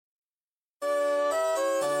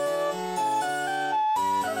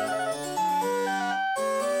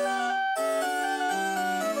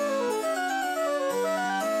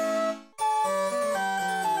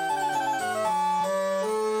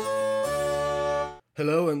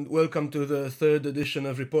Hello and welcome to the third edition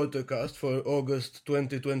of Reportercast for August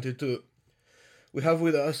 2022. We have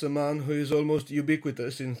with us a man who is almost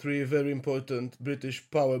ubiquitous in three very important British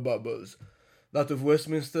power bubbles. That of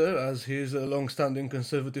Westminster, as he is a long-standing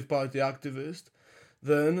Conservative Party activist,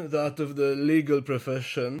 then that of the legal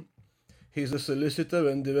profession. He's a solicitor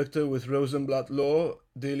and director with Rosenblatt Law,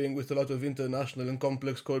 dealing with a lot of international and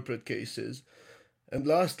complex corporate cases. And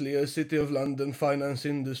lastly, a City of London finance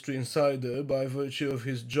industry insider by virtue of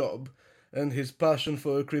his job and his passion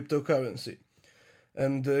for cryptocurrency.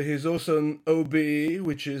 And he's also an OBE,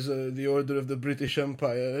 which is the Order of the British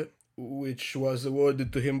Empire, which was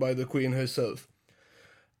awarded to him by the Queen herself.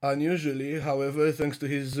 Unusually, however, thanks to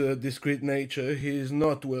his discreet nature, he is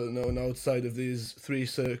not well known outside of these three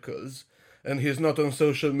circles, and he is not on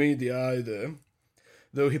social media either,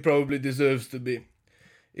 though he probably deserves to be.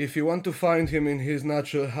 If you want to find him in his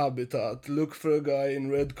natural habitat, look for a guy in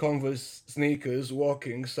red Converse sneakers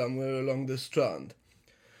walking somewhere along the Strand.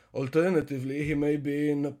 Alternatively, he may be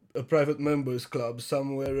in a private members club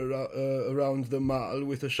somewhere around the Mall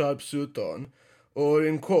with a sharp suit on, or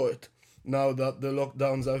in court, now that the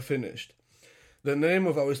lockdowns are finished. The name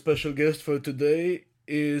of our special guest for today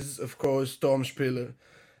is, of course, Tom Spiller.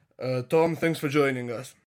 Tom, thanks for joining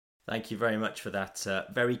us. Thank you very much for that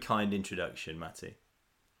very kind introduction, Matty.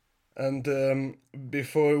 And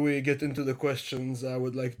before we get into the questions, I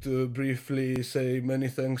would like to briefly say many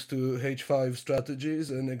thanks to H5 Strategies,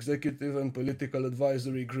 an executive and political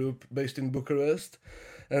advisory group based in Bucharest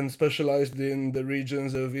and specialized in the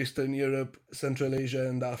regions of Eastern Europe, Central Asia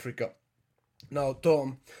and Africa. Now,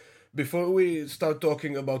 Tom, before we start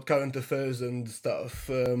talking about current affairs and stuff,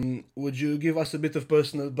 would you give us a bit of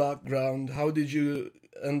personal background? How did you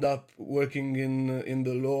end up working in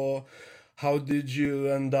the law? How did you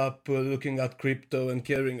end up looking at crypto and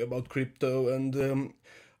caring about crypto? And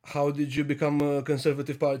how did you become a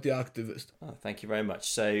Conservative Party activist? Oh, thank you very much.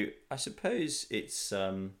 So I suppose it's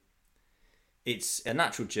a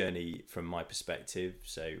natural journey from my perspective.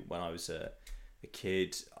 So when I was a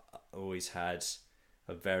kid, I always had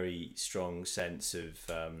a very strong sense of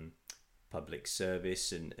public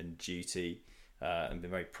service and duty. And been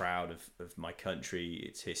very proud of my country,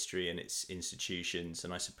 its history and its institutions.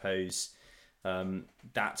 And I suppose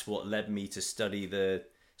that's what led me to study the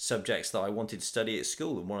subjects that I wanted to study at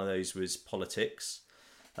school, and one of those was politics.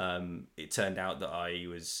 It turned out that I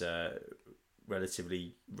was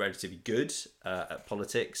relatively good at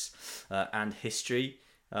politics and history,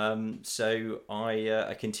 so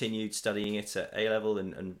I continued studying it at A level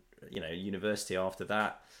and university after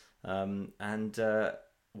that, and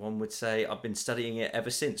one would say I've been studying it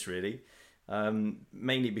ever since, really,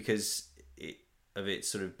 mainly because of its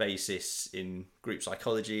sort of basis in group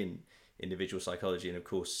psychology and individual psychology, and of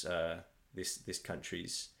course this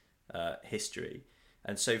country's history.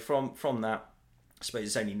 And so from that, I suppose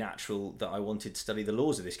it's only natural that I wanted to study the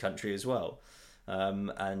laws of this country as well,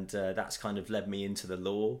 and that's kind of led me into the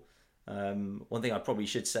law. One thing I probably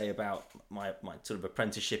should say about my sort of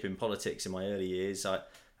apprenticeship in politics in my early years, I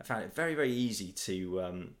found it very, very easy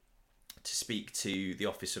to speak to the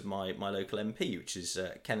office of my local MP, which is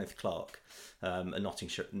Kenneth Clarke, a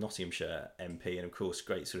Nottinghamshire MP, and of course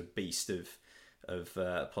great sort of beast of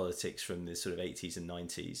politics from the sort of 80s and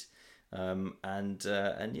 90s,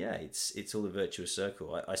 and yeah, it's all a virtuous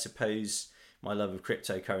circle. I suppose my love of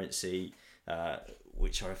cryptocurrency,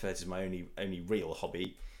 which I refer to as my only real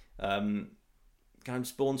hobby, kind of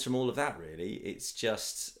spawns from all of that, really. It's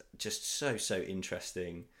just so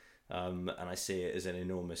interesting. And I see it as an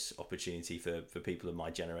enormous opportunity for people of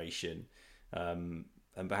my generation, and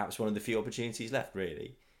perhaps one of the few opportunities left,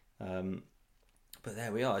 really. But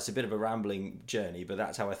there we are. It's a bit of a rambling journey, but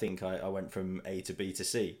that's how I think I went from A to B to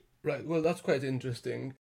C. Right, well, that's quite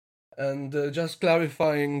interesting. And just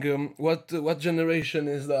clarifying, what generation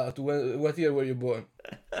is that? What year were you born?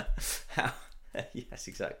 How? Yes,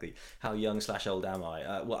 exactly. How young/old am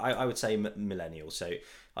I? Well, I would say millennial. So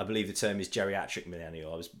I believe the term is geriatric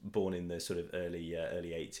millennial. I was born in the sort of early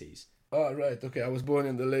 80s. Oh, right. Okay, I was born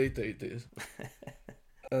in the late 80s.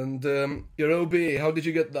 And your OBE, how did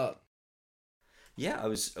you get that? Yeah, I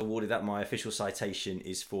was awarded that. My official citation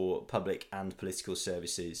is for public and political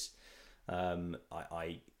services.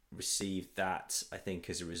 I received that, I think,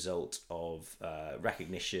 as a result of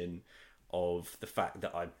recognition of the fact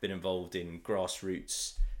that I've been involved in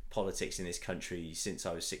grassroots politics in this country since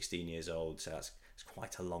I was 16 years old. So that's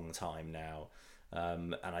quite a long time now.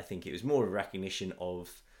 And I think it was more of a recognition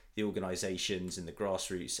of the organisations and the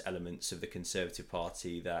grassroots elements of the Conservative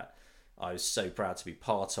Party that I was so proud to be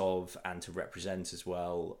part of and to represent as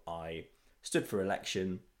well. I stood for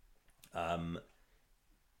election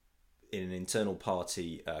in an internal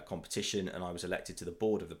party competition, and I was elected to the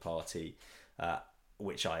board of the party,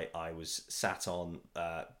 which I was sat on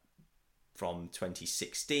from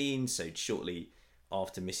 2016, so shortly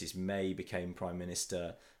after Mrs. May became Prime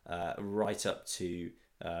Minister, right up to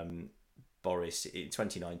Boris in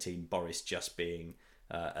 2019, Boris just being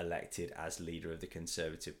elected as leader of the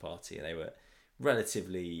Conservative Party. And they were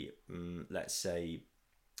relatively, let's say,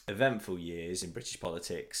 eventful years in British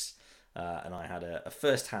politics. And I had a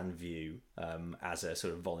first-hand view as a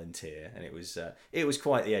sort of volunteer, and it was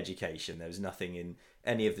quite the education. There was nothing in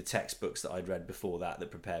any of the textbooks that I'd read before that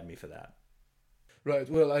prepared me for that. Right.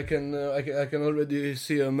 Well, I can already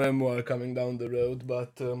see a memoir coming down the road,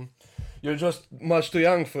 but you're just much too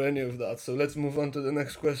young for any of that. So let's move on to the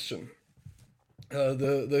next question.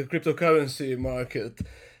 The cryptocurrency market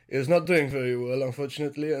is not doing very well,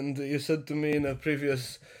 unfortunately, and you said to me in a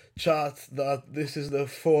previous chat that this is the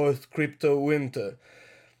fourth crypto winter.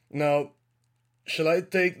 Now, shall I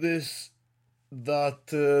take this that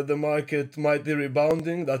the market might be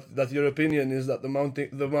rebounding? That your opinion is that the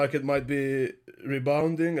market might be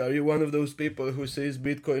rebounding? Are you one of those people who sees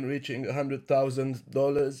Bitcoin reaching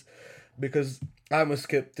 $100,000? Because I'm a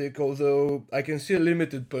skeptic, although I can see a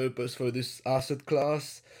limited purpose for this asset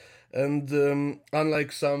class. And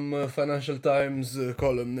unlike some Financial Times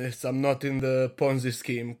columnists, I'm not in the Ponzi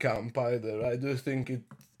scheme camp either. I do think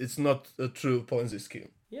it's not a true Ponzi scheme.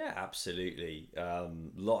 Yeah, absolutely.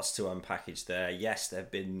 Lots to unpackage there. Yes,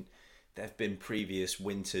 there've been previous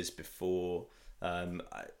winters before.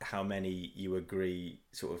 How many you agree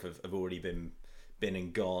sort of have already been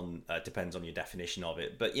and gone depends on your definition of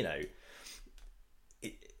it. But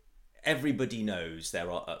everybody knows there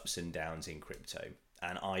are ups and downs in crypto,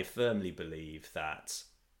 and I firmly believe that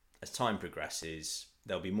as time progresses,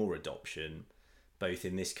 there'll be more adoption, both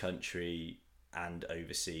in this country and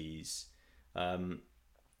overseas.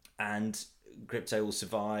 And crypto will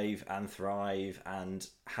survive and thrive and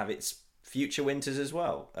have its future winters as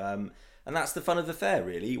well. And that's the fun of the fair,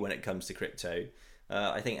 really, when it comes to crypto.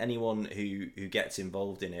 I think anyone who gets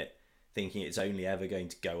involved in it thinking it's only ever going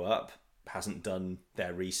to go up hasn't done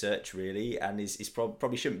their research, really, and is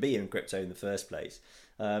probably shouldn't be in crypto in the first place.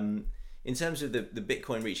 In terms of the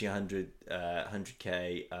Bitcoin reaching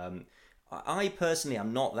 100K, I personally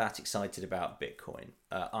am not that excited about Bitcoin.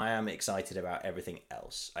 I am excited about everything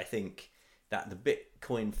else. I think that the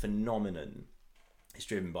Bitcoin phenomenon is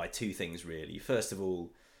driven by two things, really. First of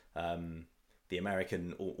all, the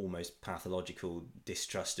American almost pathological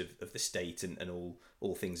distrust of the state and all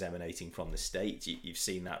things emanating from the state. You've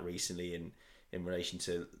seen that recently in relation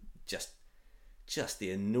to just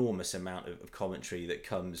the enormous amount of commentary that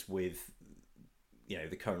comes with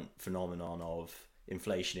the current phenomenon of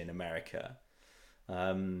inflation in America,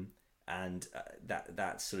 and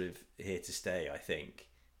that's sort of here to stay, I think.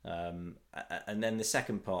 And then the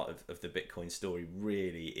second part of the Bitcoin story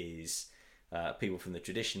really is people from the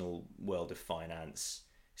traditional world of finance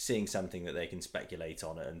seeing something that they can speculate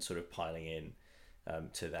on and sort of piling in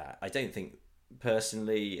to that. I don't think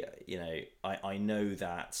personally, I know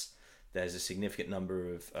that there's a significant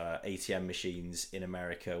number of ATM machines in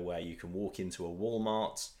America where you can walk into a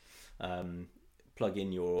Walmart, plug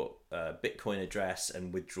in your Bitcoin address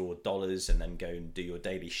and withdraw dollars and then go and do your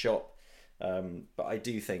daily shop. But I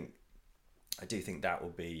do think that will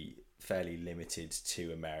be fairly limited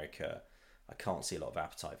to America. I can't see a lot of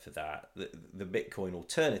appetite for that. The Bitcoin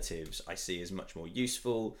alternatives I see as much more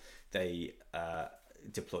useful. They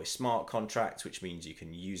deploy smart contracts, which means you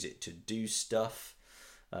can use it to do stuff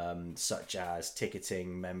such as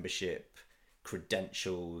ticketing, membership,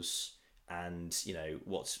 credentials, and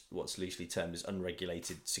what's loosely termed as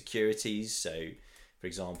unregulated securities. So, for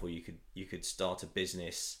example, you could start a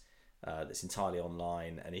business that's entirely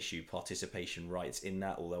online and issue participation rights in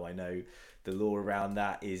that. Although I know the law around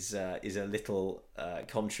that is a little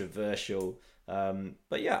controversial,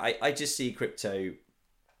 but yeah, I just see crypto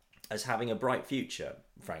as having a bright future,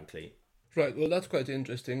 frankly. Right. Well, that's quite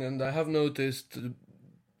interesting, and I have noticed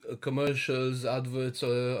commercials, adverts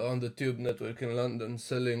on the Tube network in London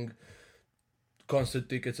selling concert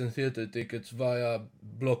tickets and theater tickets via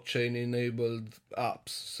blockchain-enabled apps.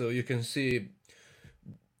 So you can see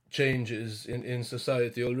changes in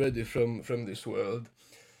society already from this world.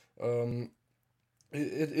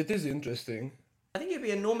 It is interesting. I think it'd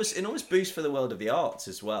be enormous boost for the world of the arts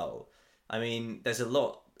as well. I mean, there's a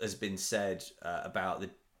lot has been said about the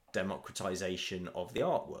democratization of the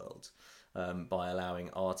art world by allowing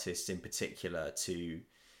artists in particular to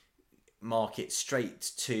market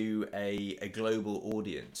straight to a global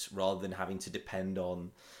audience rather than having to depend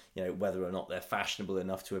on whether or not they're fashionable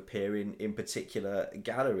enough to appear in particular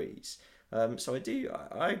galleries. So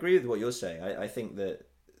I agree with what you're saying. I think that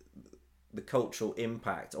the cultural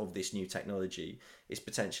impact of this new technology is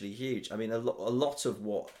potentially huge. I mean, a lot of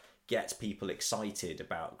what gets people excited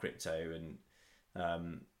about crypto and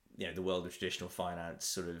the world of traditional finance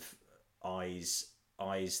sort of eyes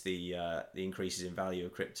the increases in value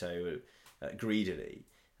of crypto greedily.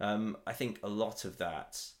 I think a lot of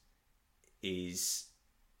that is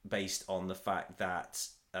based on the fact that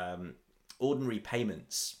ordinary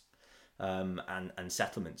payments and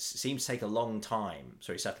settlements seems to take a long time.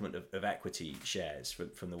 Sorry, settlement of equity shares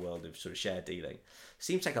from the world of sort of share dealing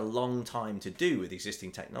seems to take a long time to do with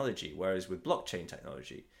existing technology. Whereas with blockchain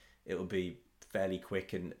technology, it will be fairly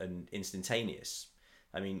quick and instantaneous.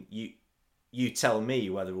 I mean, you tell me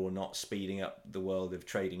whether or not speeding up the world of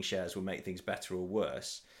trading shares will make things better or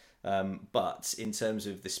worse. But in terms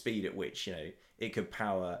of the speed at which it could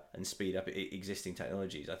power and speed up existing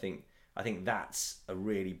technologies, I think that's a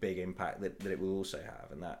really big impact that it will also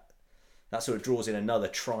have, and that sort of draws in another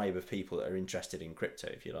tribe of people that are interested in crypto,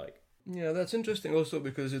 if you like. Yeah, that's interesting also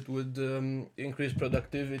because it would increase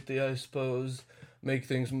productivity, I suppose, make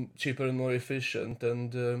things cheaper and more efficient,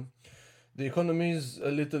 and the economy is a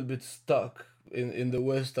little bit stuck in the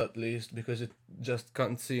West at least because it just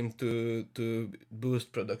can't seem to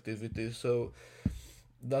boost productivity. So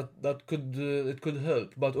that could it could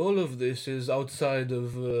help, but all of this is outside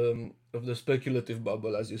of the speculative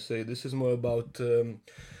bubble, as you say. This is more about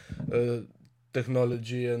uh,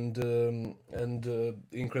 technology and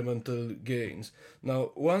incremental gains.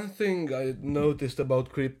 Now, one thing I noticed about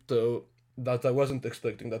crypto that I wasn't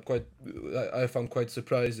expecting, that I found quite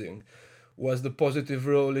surprising, was the positive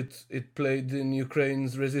role it played in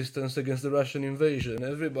Ukraine's resistance against the Russian invasion.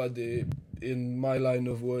 Everybody in my line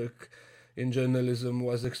of work in journalism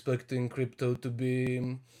was expecting crypto to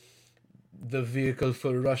be the vehicle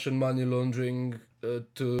for Russian money laundering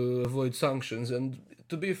to avoid sanctions. And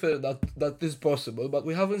to be fair, that is possible, but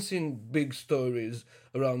we haven't seen big stories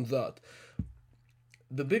around that.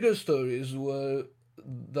 The bigger stories were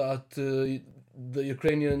that the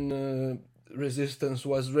Ukrainian resistance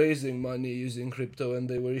was raising money using crypto, and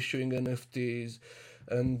they were issuing NFTs,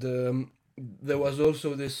 and there was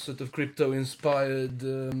also this sort of crypto-inspired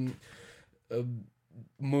uh,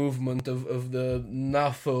 movement of the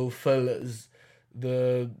NAFO fellas,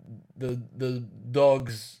 the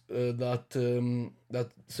dogs that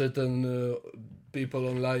certain people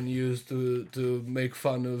online use to make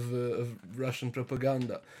fun of Russian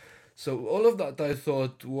propaganda. So all of that I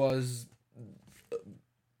thought was,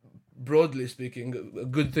 broadly speaking, a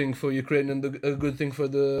good thing for Ukraine and a good thing for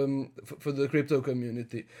the crypto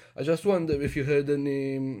community. I just wonder if you heard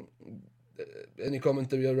any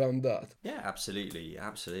commentary around that. Yeah, absolutely.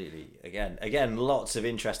 Again, lots of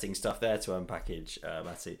interesting stuff there to unpackage,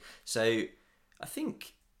 Matty. So I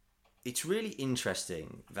think it's really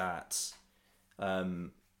interesting that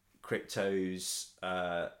crypto's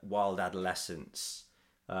wild adolescence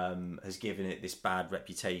has given it this bad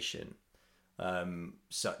reputation,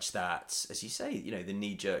 such that, as you say, the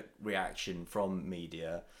knee-jerk reaction from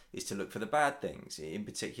media is to look for the bad things. In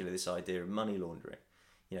particular, this idea of money laundering.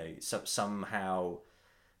 Somehow,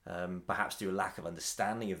 perhaps through a lack of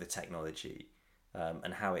understanding of the technology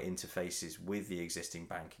and how it interfaces with the existing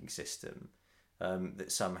banking system, that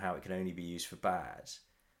somehow it can only be used for bad.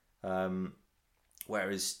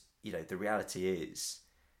 Whereas, the reality is,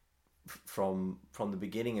 from the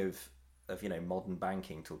beginning of modern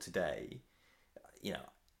banking till today,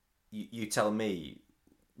 you tell me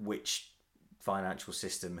which financial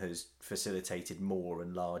system has facilitated more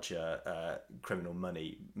and larger criminal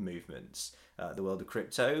money movements, the world of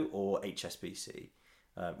crypto or HSBC?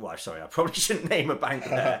 Well, sorry, I probably shouldn't name a bank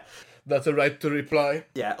there. That's a right to reply.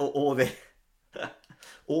 Yeah, or the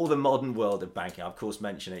or the modern world of banking. I, of course,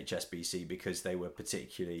 mention HSBC because they were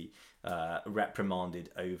particularly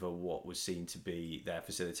reprimanded over what was seen to be their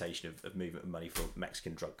facilitation of movement of money for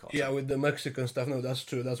Mexican drug cartels. Yeah, with the Mexican stuff, no, that's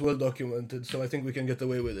true. That's well documented, so I think we can get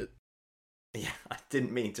away with it. Yeah, I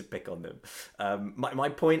didn't mean to pick on them. My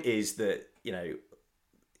point is that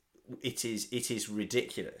it is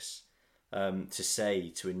ridiculous to say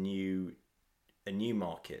to a new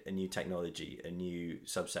market, a new technology, a new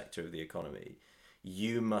subsector of the economy,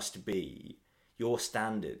 your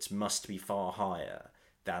standards must be far higher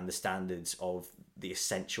than the standards of the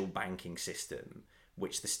essential banking system,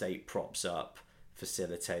 which the state props up,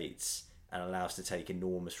 facilitates, and allows to take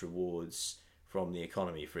enormous rewards from the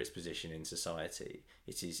economy for its position in society.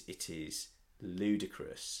 It is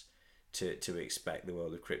ludicrous to expect the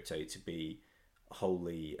world of crypto to be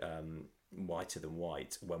wholly whiter than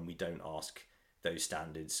white when we don't ask those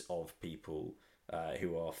standards of people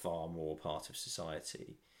who are far more part of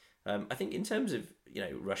society. I think in terms of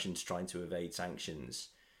Russians trying to evade sanctions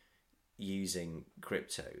using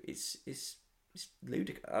crypto, it's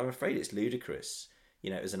ludicrous. I'm afraid it's ludicrous.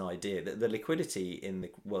 As an idea that the liquidity in the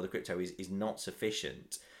world of crypto is not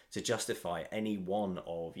sufficient to justify any one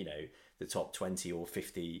of the top 20 or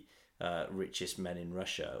 50 richest men in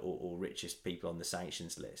Russia or richest people on the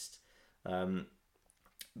sanctions list,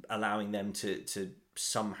 allowing them to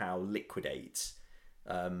somehow liquidate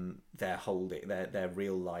their holding, their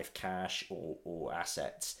real life cash or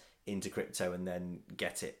assets into crypto and then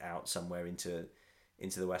get it out somewhere into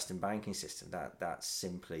the Western banking system. That's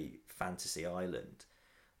simply fantasy island.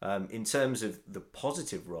 In terms of the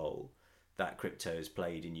positive role that crypto has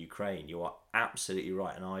played in Ukraine, you are absolutely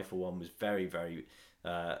right. And I, for one, was very, very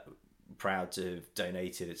proud to have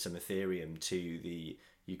donated some Ethereum to the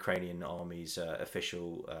Ukrainian army's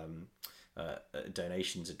official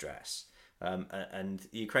donations address. And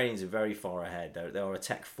the Ukrainians are very far ahead. They are a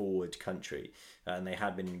tech-forward country, and they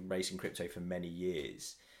had been embracing crypto for many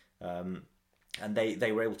years. And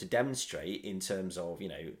they were able to demonstrate in terms of,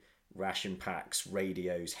 ration packs,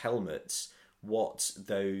 radios, helmets, what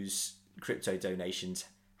those crypto donations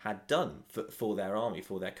had done for their army,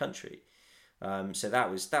 for their country. So that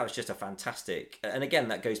was just a fantastic, and again,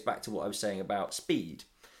 that goes back to what I was saying about speed,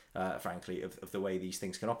 frankly, of the way these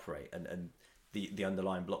things can operate, and the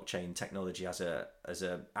underlying blockchain technology as a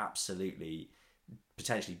absolutely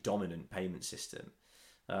potentially dominant payment system.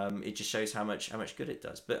 It just shows how much good it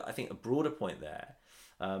does. But I think a broader point there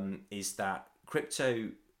is that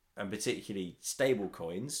crypto, and particularly stable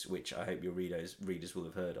coins, which I hope your readers will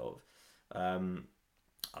have heard of. I'm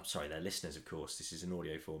sorry, they're listeners, of course. This is an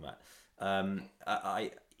audio format.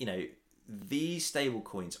 These stable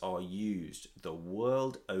coins are used the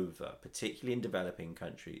world over, particularly in developing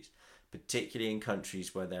countries, particularly in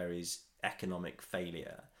countries where there is economic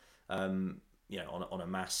failure, on a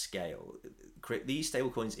mass scale. These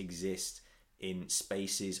stable coins exist in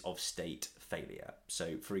spaces of state failure.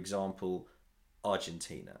 So, for example,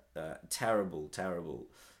 Argentina, terrible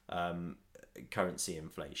currency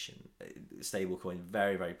inflation. Stablecoin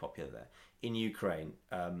very, very popular there. In Ukraine,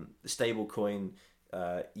 the stablecoin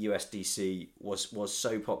USDC was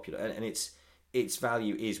so popular, and its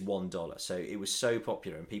value is $1. So it was so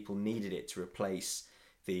popular, and people needed it to replace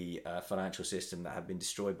the financial system that had been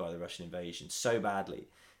destroyed by the Russian invasion so badly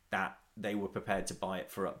that they were prepared to buy it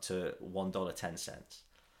for up to $1.10.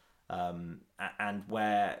 And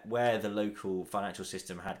where the local financial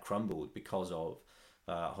system had crumbled because of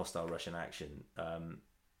hostile Russian action,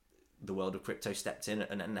 the world of crypto stepped in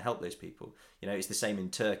and helped those people. It's the same in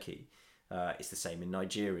Turkey, it's the same in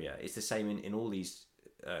Nigeria, it's the same in all these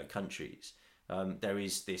countries. There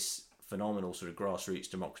is this phenomenal sort of grassroots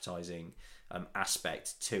democratizing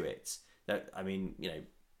aspect to it.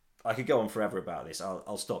 I could go on forever about this.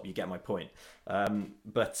 I'll stop. You get my point.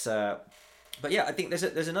 But yeah, I think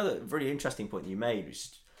there's another really interesting point that you made,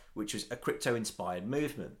 which was a crypto-inspired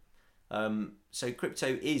movement. So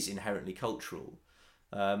crypto is inherently cultural,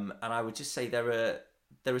 and I would just say there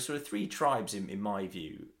are sort of three tribes in my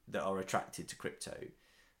view that are attracted to crypto.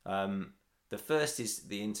 The first is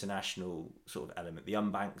the international sort of element, the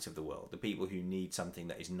unbanked of the world, the people who need something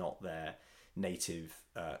that is not their native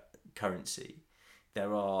currency.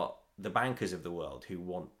 There are the bankers of the world who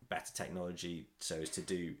want better technology so as to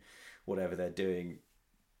do whatever they're doing,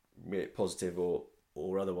 positive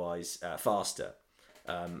or otherwise, faster,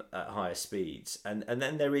 at higher speeds. And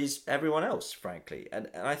then there is everyone else, frankly. And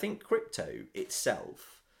I think crypto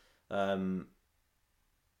itself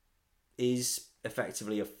is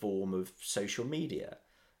effectively a form of social media.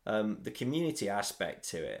 The community aspect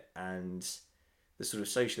to it and the sort of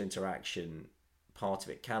social interaction part of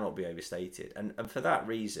it cannot be overstated. And for that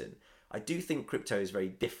reason, I do think crypto is very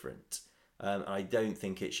different. And I don't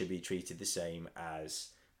think it should be treated the same as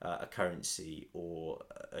a currency or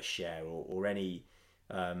a share or any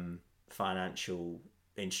financial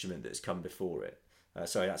instrument that's come before it.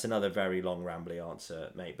 Sorry, that's another very long, rambly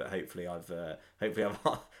answer, mate. But hopefully, I've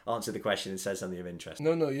answered the question and said something of interest.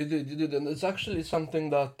 No, you did, and it's actually something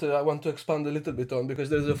that I want to expand a little bit on, because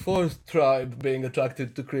there's a fourth tribe being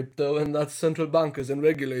attracted to crypto, and that's central bankers and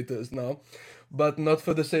regulators now, but not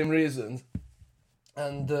for the same reasons.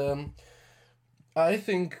 And I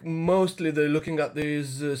think mostly they're looking at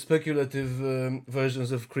these speculative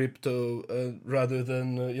versions of crypto rather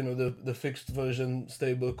than the fixed version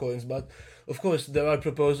stable coins. But of course, there are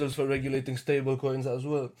proposals for regulating stable coins as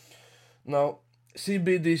well. Now,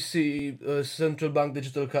 CBDC, central bank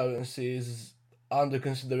digital currency, is under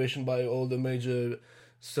consideration by all the major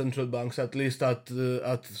central banks, at least at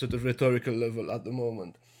sort of rhetorical level at the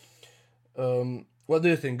moment. What do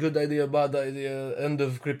you think? Good idea, bad idea, end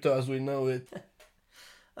of crypto as we know it?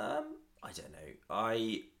 I don't know.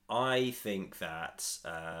 I think that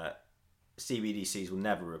CBDCs will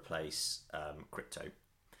never replace crypto.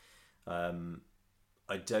 Um,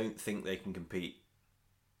 I don't think they can compete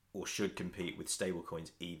or should compete with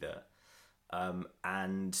stablecoins either.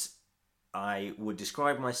 And I would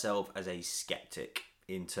describe myself as a skeptic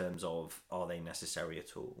in terms of are they necessary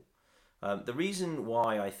at all. The reason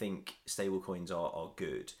why I think stablecoins are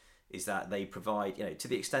good is that they provide, to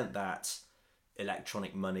the extent that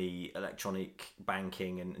electronic money, electronic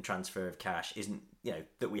banking, and transfer of cash isn't,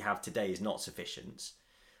 that we have today is not sufficient.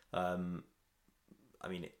 I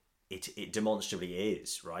mean, it demonstrably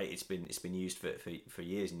is, right. It's been used for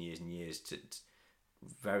years and years and years to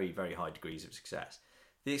very, very high degrees of success.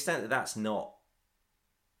 The extent that that's not,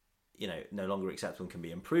 no longer acceptable and can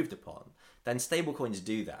be improved upon, then stablecoins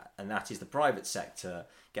do that, and that is the private sector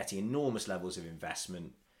getting enormous levels of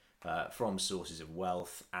investment from sources of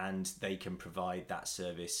wealth, and they can provide that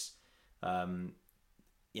service, on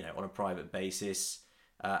a private basis,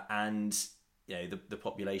 and the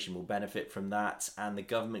population will benefit from that, and the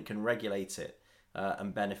government can regulate it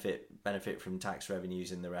and benefit from tax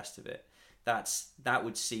revenues and the rest of it. That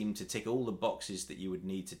would seem to tick all the boxes that you would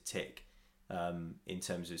need to tick in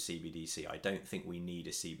terms of CBDC. I don't think we need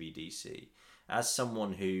a CBDC. As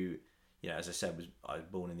someone who, as I said, I was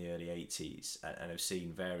born in the early 80s and have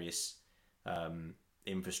seen various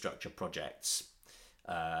infrastructure projects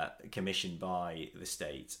commissioned by the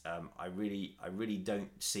state, I really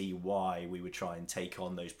don't see why we would try and take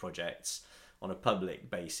on those projects on a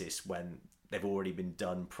public basis when they've already been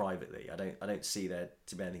done privately. I don't see there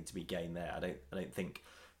to be anything to be gained there. I don't think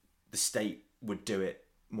the state would do it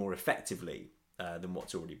more effectively than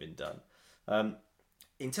what's already been done.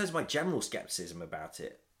 In terms of my general skepticism about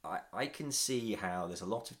it, I can see how there's a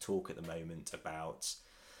lot of talk at the moment about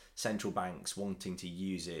central banks wanting to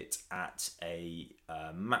use it at a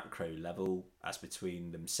macro level, as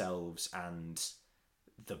between themselves and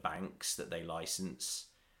the banks that they license.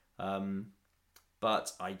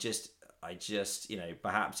 But I just,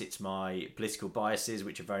 perhaps it's my political biases,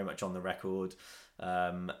 which are very much on the record.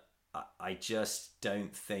 I just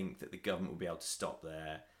don't think that the government will be able to stop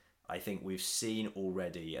there. I think we've seen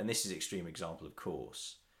already, and this is an extreme example, of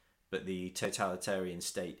course, but the totalitarian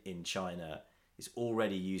state in China is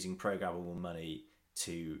already using programmable money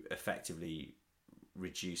to effectively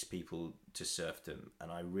reduce people to serfdom. And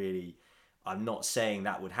I'm not saying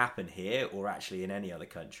that would happen here or actually in any other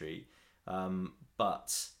country,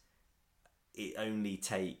 but it only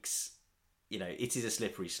takes, it is a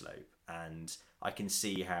slippery slope. And I can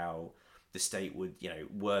see how the state would,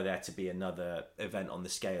 were there to be another event on the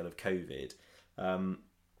scale of COVID,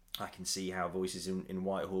 I can see how voices in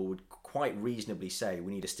Whitehall would quite reasonably say,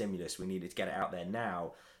 we need a stimulus, we need to get it out there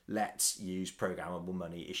now, let's use programmable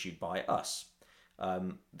money issued by us.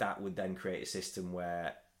 That would then create a system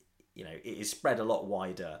where, it is spread a lot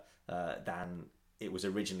wider than it was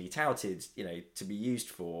originally touted, to be used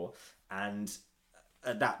for. And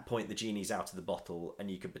at that point, the genie's out of the bottle, and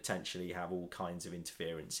you could potentially have all kinds of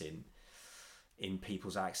interference in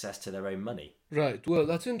people's access to their own money. Right. Well,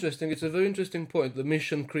 that's interesting. It's a very interesting point. The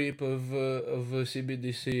mission creep of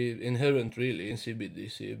CBDC, inherent really in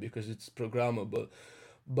CBDC, because it's programmable.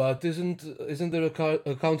 But isn't there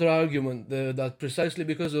a counter argument there that precisely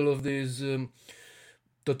because all of these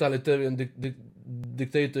totalitarian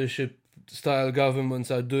dictatorship style governments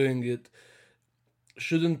are doing it,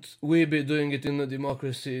 shouldn't we be doing it in a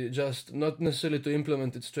democracy, just not necessarily to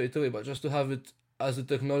implement it straight away, but just to have it as a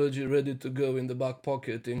technology ready to go in the back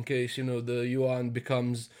pocket in case, the yuan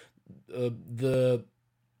becomes the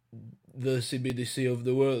CBDC of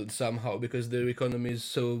the world somehow, because their economy is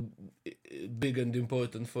so big and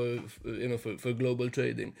important for global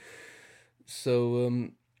trading. So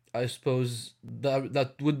I suppose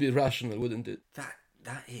that would be rational, wouldn't it?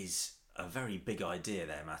 That is a very big idea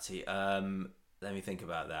there, Matty. Let me think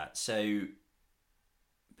about that. So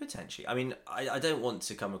potentially, I mean, I don't want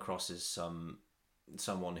to come across as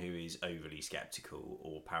someone who is overly skeptical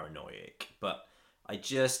or paranoid, but I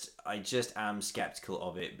just am skeptical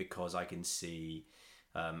of it because I can see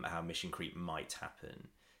how mission creep might happen.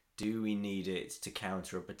 Do we need it to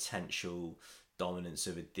counter a potential dominance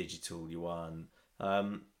of a digital yuan?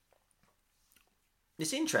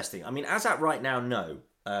 It's interesting. I mean, as at right now, no.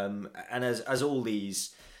 And as all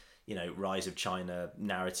these, rise of China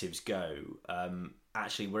narratives go,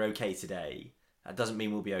 actually we're okay today. That doesn't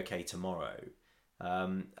mean we'll be okay tomorrow.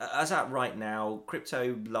 As at right now,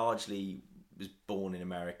 crypto largely was born in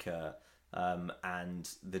America, and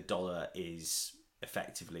the dollar is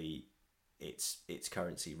effectively, its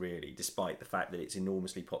currency, really, despite the fact that it's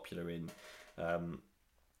enormously popular in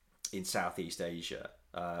Southeast Asia.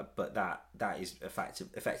 But that is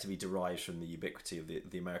effectively derives from the ubiquity of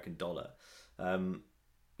the American dollar.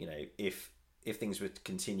 If things were to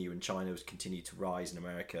continue and China was to continue to rise and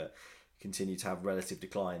America continue to have relative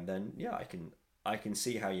decline, then yeah, I can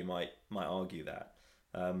see how you might argue that.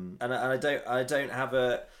 And I don't have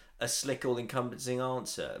a slick all encompassing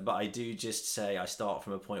answer, but I do just say I start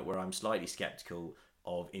from a point where I'm slightly skeptical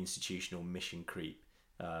of institutional mission creep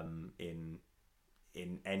in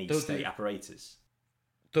any state apparatus.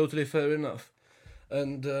 Totally fair enough.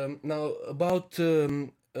 And now about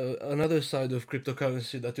another side of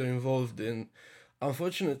cryptocurrency that you're involved in.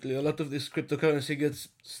 Unfortunately, a lot of this cryptocurrency gets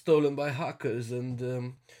stolen by hackers,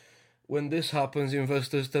 and when this happens,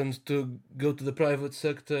 investors tend to go to the private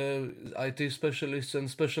sector, IT specialists, and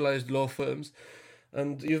specialized law firms.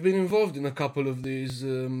 And you've been involved in a couple of these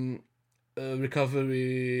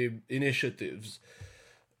recovery initiatives.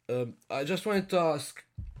 I just wanted to ask,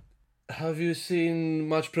 have you seen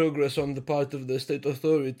much progress on the part of the state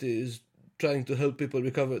authorities trying to help people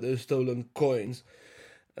recover their stolen coins?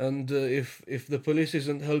 And if the police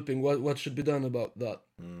isn't helping, what should be done about that?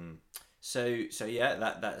 So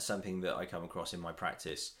yeah, that's something that I come across in my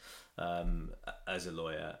practice as a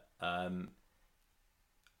lawyer.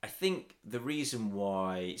 I think the reason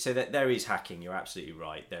why, so that there is hacking, you're absolutely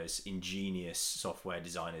right. There's ingenious software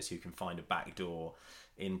designers who can find a backdoor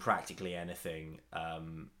in practically anything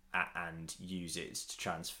and use it to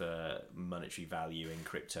transfer monetary value in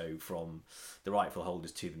crypto from the rightful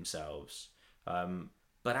holders to themselves.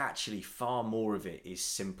 But actually, far more of it is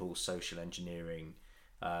simple social engineering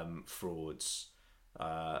frauds,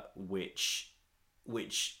 which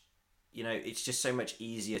it's just so much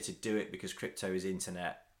easier to do it because crypto is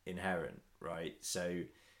internet inherent, right? So,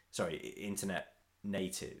 sorry, internet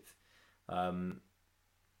native,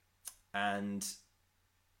 and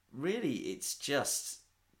really, it's just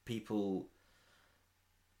people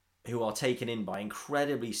who are taken in by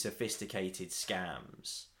incredibly sophisticated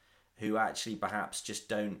scams, who actually perhaps just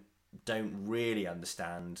don't really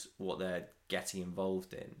understand what they're getting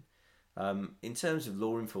involved in. In terms of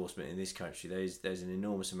law enforcement in this country, there's an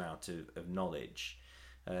enormous amount of knowledge.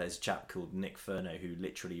 There's a chap called Nick Furno who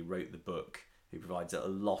literally wrote the book, who provides a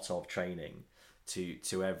lot of training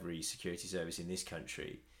to every security service in this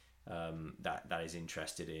country that is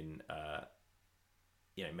interested in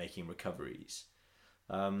making recoveries.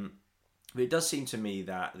 But it does seem to me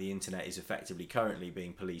that the internet is effectively currently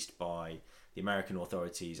being policed by the American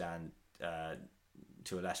authorities and,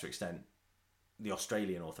 to a lesser extent, the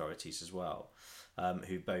Australian authorities as well,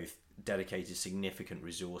 who both dedicated significant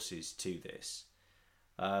resources to this.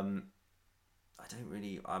 I'm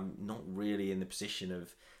not really in the position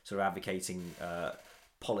of sort of advocating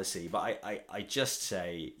policy, but I just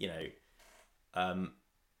say,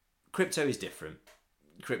 crypto is different.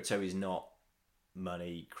 Crypto is not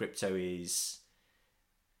money. Crypto is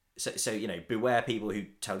so beware people who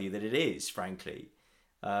tell you that it is, frankly,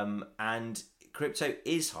 and crypto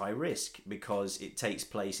is high risk because it takes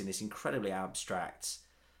place in this incredibly abstract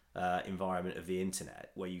environment of the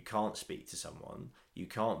internet where you can't speak to someone, you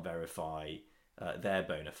can't verify their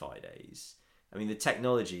bona fides. I mean, the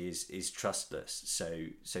technology is trustless,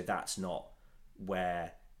 so that's not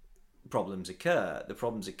where problems occur. The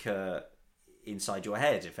problems occur inside your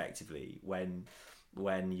head, effectively, when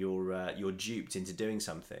you're duped into doing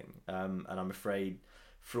something. And I'm afraid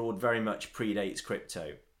fraud very much predates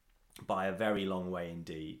crypto by a very long way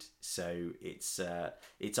indeed. So it's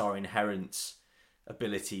our inherent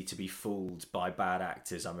ability to be fooled by bad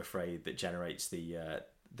actors, I'm afraid, that generates the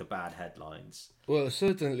bad headlines. Well,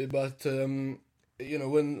 certainly, but when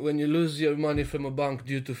you lose your money from a bank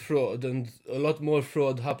due to fraud, and a lot more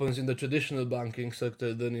fraud happens in the traditional banking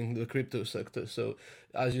sector than in the crypto sector. So,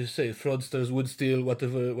 as you say, fraudsters would steal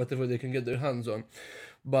whatever they can get their hands on.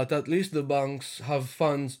 But at least the banks have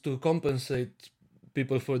funds to compensate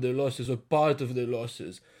people for their losses or part of their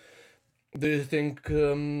losses. Do you think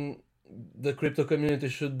the crypto community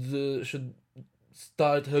should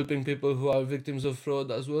start helping people who are victims of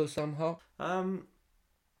fraud as well somehow?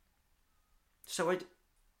 So I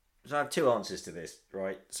have two answers to this,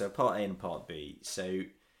 right? So part A and part B. So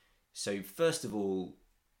first of all,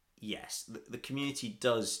 yes, the community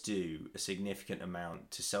does do a significant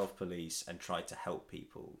amount to self-police and try to help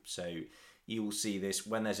people. So you will see this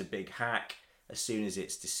when there's a big hack. As soon as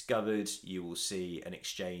it's discovered, you will see an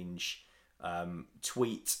exchange,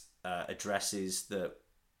 tweet addresses that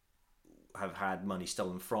have had money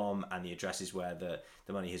stolen from and the addresses where the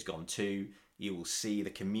money has gone to. You will see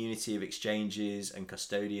the community of exchanges and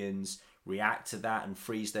custodians react to that and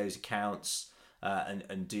freeze those accounts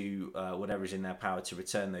and do whatever is in their power to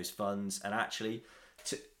return those funds. And actually,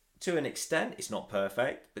 to an extent, it's not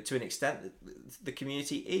perfect, but to an extent, the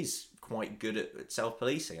community is quite good at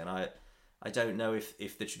self-policing. And I don't know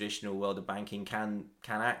if the traditional world of banking can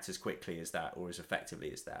act as quickly as that or as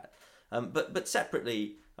effectively as that. But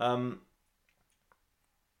separately,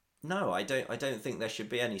 no, I don't think there should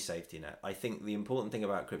be any safety net. I think the important thing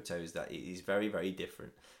about crypto is that it is very, very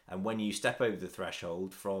different. And when you step over the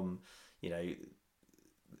threshold from,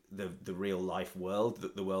 the real life world,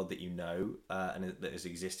 the world that and that has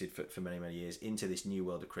existed for many, many years, into this new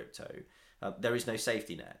world of crypto, there is no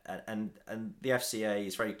safety net. And the FCA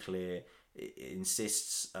is very clear. It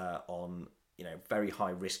insists on very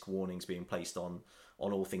high risk warnings being placed on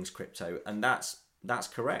all things crypto, and that's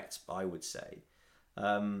correct, I would say.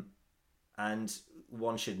 And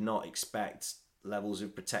one should not expect levels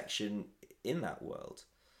of protection in that world.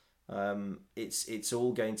 It's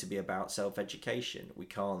all going to be about self-education. We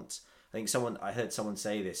can't. I heard someone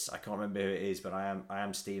say this. I can't remember who it is, but I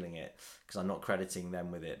am stealing it because I'm not crediting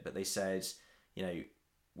them with it. But they said,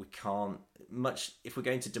 we can't much if we're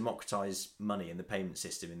going to democratize money in the payment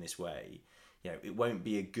system in this way. It won't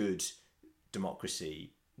be a good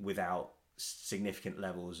democracy without significant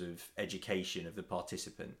levels of education of the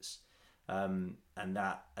participants. And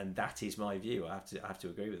that is my view. I have to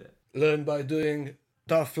agree with it. Learn by doing,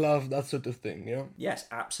 tough love, that sort of thing. Yeah. Yes,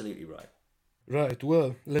 absolutely right. Right.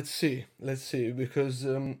 Well, let's see, because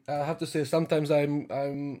I have to say sometimes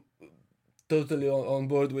I'm totally on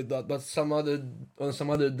board with that, but on some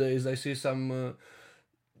other days I see some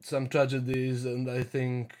tragedies and I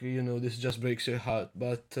think this just breaks your heart.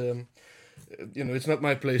 But it's not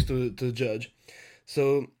my place to judge.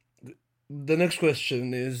 So the next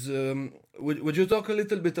question is, would you talk a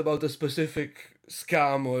little bit about a specific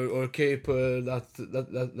scam or caper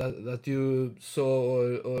that you saw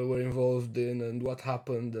or were involved in, and what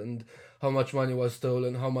happened, and how much money was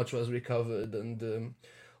stolen, how much was recovered, and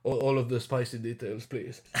all of the spicy details,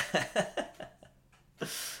 please?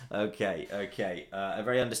 Okay. A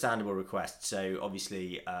very understandable request. So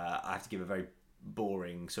obviously, I have to give a very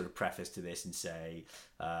boring sort of preface to this and say,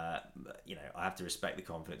 I have to respect the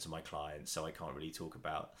confidence of my clients, so I can't really talk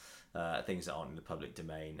about things that aren't in the public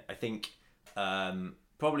domain. I think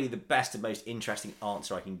probably the best and most interesting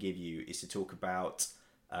answer I can give you is to talk about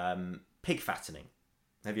pig fattening.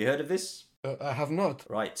 Have you heard of this? I have not.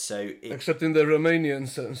 Right, so... Except in the Romanian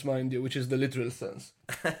sense, mind you, which is the literal sense.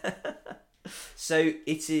 So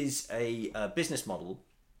it is a business model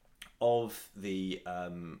of the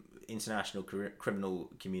international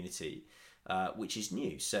criminal community, which is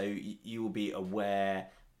new. So you will be aware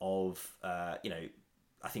of, I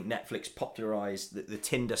think Netflix popularized the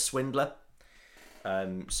Tinder swindler.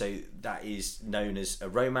 So that is known as a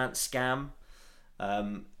romance scam.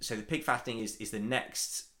 So the pig fattening is the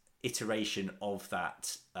next iteration of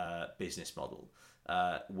that business model,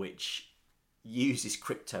 which uses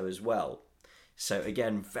crypto as well. So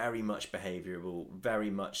again, very much behavioural, very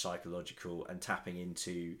much psychological, and tapping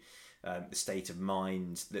into the state of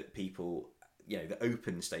mind that people, the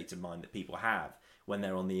open state of mind that people have when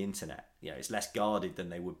they're on the internet. It's less guarded than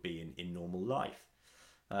they would be in normal life.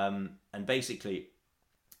 And basically,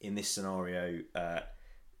 in this scenario,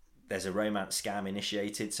 there's a romance scam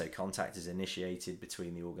initiated, so contact is initiated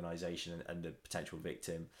between the organisation and the potential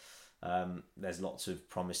victim. There's lots of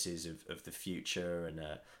promises of the future and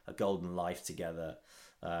a golden life together.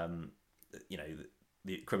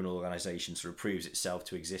 The criminal organisation sort of proves itself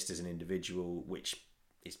to exist as an individual, which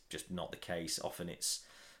is just not the case. Often it's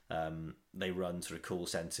they run sort of call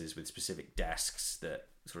centres with specific desks that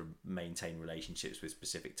sort of maintain relationships with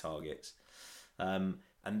specific targets. And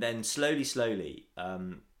then slowly,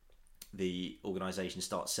 the organisation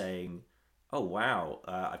starts saying, oh wow,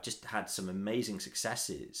 I've just had some amazing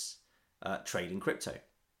successes trading crypto.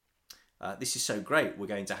 This is so great. We're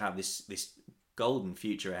going to have this golden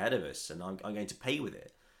future ahead of us, and I'm going to pay with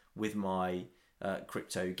it with my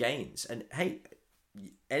crypto gains. And hey,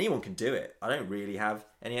 anyone can do it. I don't really have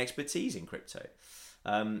any expertise in crypto,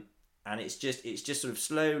 and it's just sort of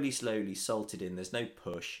slowly salted in. There's no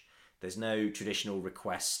push. There's no traditional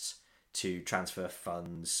request to transfer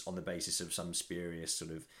funds on the basis of some spurious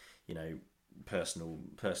sort of personal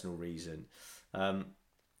reason. And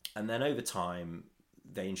then over time,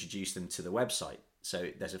 they introduce them to the website. So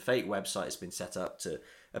there's a fake website that's been set up to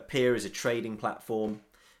appear as a trading platform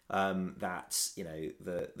that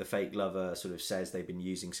the fake lover sort of says they've been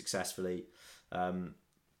using successfully.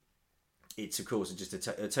 It's of course just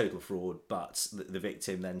a total fraud, but the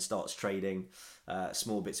victim then starts trading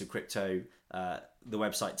small bits of crypto. The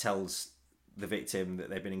website tells the victim that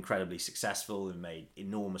they've been incredibly successful and made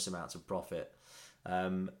enormous amounts of profit,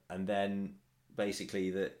 and then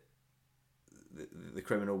basically that the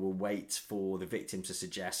criminal will wait for the victim to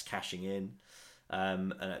suggest cashing in,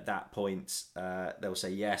 and at that point they'll say,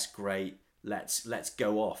 yes, great, let's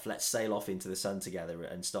go off, let's sail off into the sun together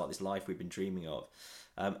and start this life we've been dreaming of,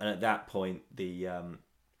 and at that point the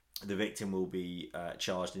victim will be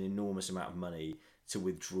charged an enormous amount of money to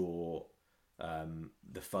withdraw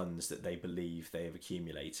the funds that they believe they have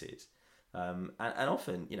accumulated, and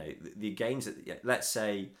often, you know, the gains that, let's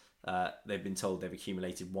say they've been told they've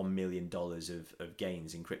accumulated $1 million of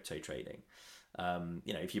gains in crypto trading.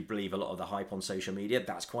 You know, if you believe a lot of the hype on social media,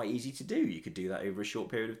 that's quite easy to do. You could do that over a short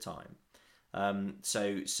period of time.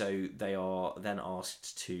 So they are then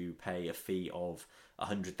asked to pay a fee of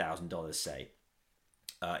 $100,000, say,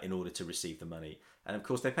 in order to receive the money. And of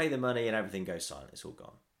course, they pay the money and everything goes silent. It's all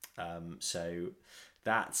gone. So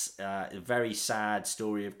that's a very sad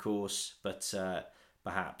story, of course, but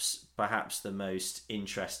perhaps the most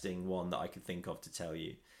interesting one that I could think of to tell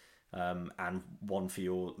you, and one for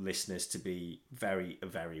your listeners to be very,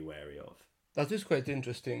 very wary of. That is quite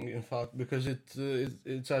interesting, in fact, because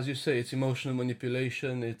it's as you say, it's emotional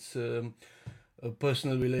manipulation, it's a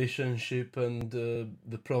personal relationship, and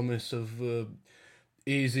the promise of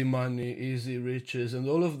easy money, easy riches, and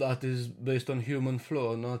all of that is based on human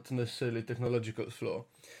flaw, not necessarily technological flaw.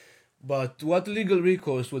 But what legal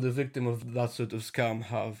recourse would a victim of that sort of scam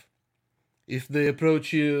have? If they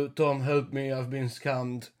approach you, Tom, help me, I've been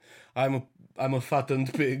scammed, I'm a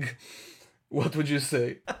fattened pig, what would you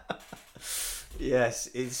say? Yes,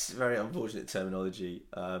 it's very unfortunate terminology.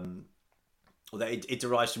 Although it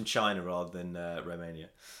derives from China rather than Romania.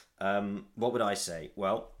 What would I say?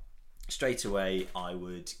 Well, straight away, I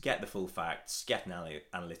would get the full facts, get an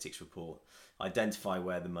analytics report, identify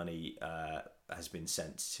where the money has been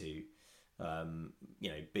sent to. You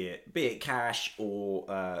know, be it cash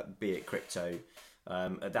or be it crypto.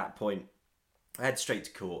 At that point, I head straight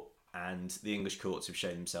to court, and the English courts have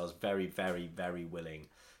shown themselves very, very, very willing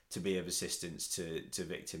to be of assistance to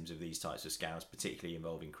victims of these types of scams, particularly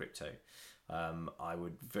involving crypto. I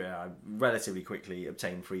would relatively quickly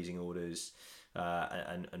obtain freezing orders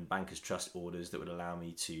and bankers' trust orders that would allow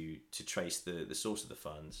me to trace the source of the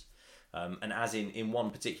funds. And as in one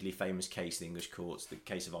particularly famous case, the English courts, the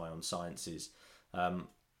case of Ion Sciences,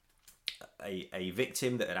 a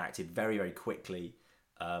victim that had acted very, very quickly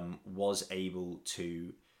was able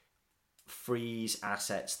to freeze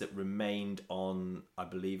assets that remained on, I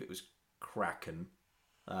believe it was Kraken.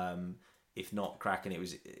 If not Kraken, it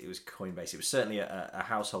was Coinbase. It was certainly a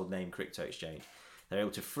household name crypto exchange. They're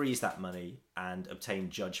able to freeze that money and obtain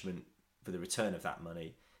judgment for the return of that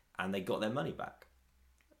money, and they got their money back.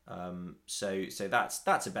 So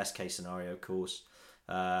that's a best case scenario, of course.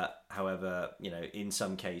 However, you know, in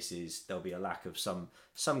some cases there'll be a lack of some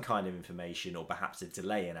kind of information, or perhaps a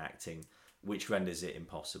delay in acting, which renders it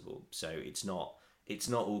impossible. So it's not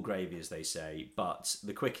all gravy, as they say, but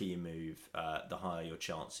the quicker you move, the higher your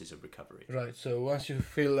chances of recovery. Right, so once you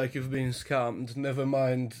feel like you've been scammed, never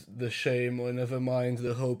mind the shame or never mind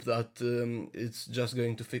the hope that it's just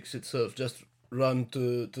going to fix itself. Just run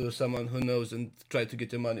to someone who knows and try to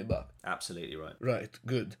get your money back. Absolutely right. Right,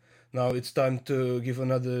 good. Now it's time to give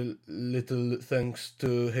another little thanks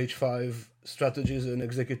to H5 Strategies, an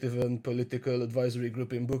executive and political advisory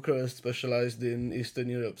group in Bucharest, specialized in Eastern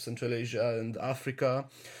Europe, Central Asia and Africa.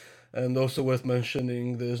 And also worth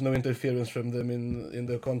mentioning, there's no interference from them in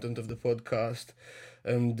the content of the podcast,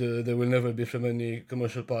 and there will never be from any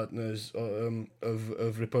commercial partners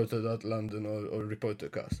of Reporter.London or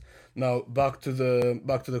Reportercast. Now back to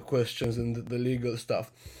the questions and the legal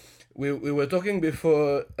stuff. We were talking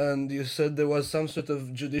before, and you said there was some sort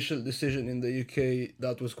of judicial decision in the UK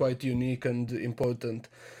that was quite unique and important,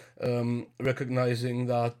 recognizing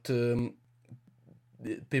that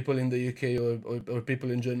people in the UK or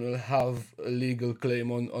people in general have a legal claim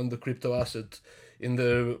on the crypto asset in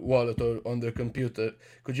their wallet or on their computer.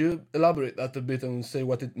 Could you elaborate that a bit and say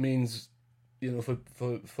what it means, you know,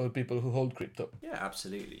 for people who hold crypto? Yeah,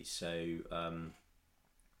 absolutely. So,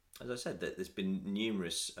 as I said, there's been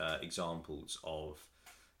numerous examples of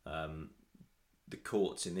the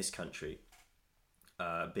courts in this country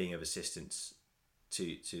being of assistance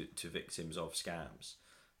to victims of scams.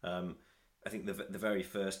 I think the very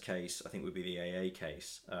first case, I think, would be the AA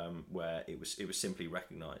case, where it was simply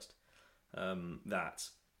recognised that,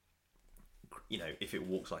 you know, if it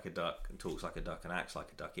walks like a duck and talks like a duck and acts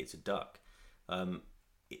like a duck, it's a duck.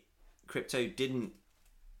 Crypto didn't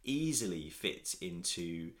easily fit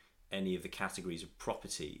into any of the categories of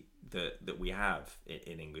property that we have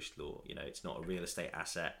in English law. You know, it's not a real estate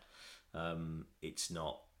asset. It's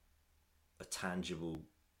not a tangible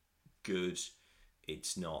good.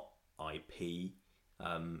 It's not IP.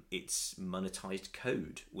 It's monetized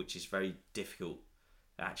code, which is very difficult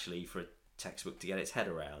actually for a textbook to get its head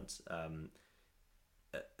around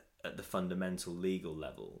at the fundamental legal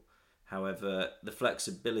level. However, the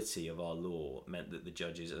flexibility of our law meant that the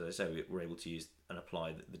judges, as I say, were able to use and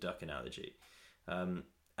apply the duck analogy.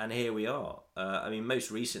 And here we are.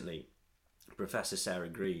 Most recently, Professor Sarah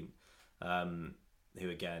Green, who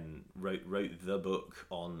again wrote the book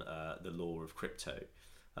on the law of crypto,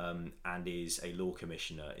 and is a law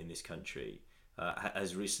commissioner in this country,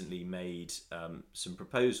 has recently made some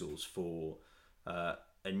proposals for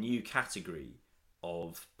a new category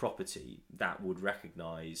of property that would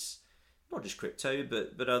recognise not just crypto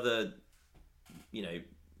but other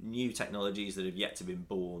new technologies that have yet to be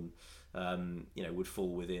born, would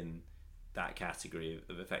fall within that category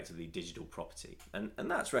of effectively digital property, and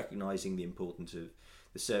that's recognising the importance of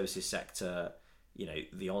the services sector,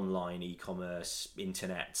 the online e-commerce,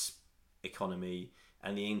 internet economy,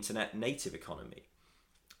 and the internet native economy.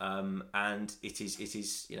 And it is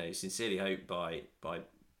sincerely hoped by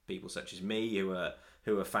people such as me who are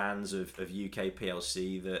fans of UK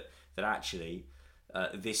PLC that actually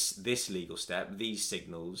this legal step, these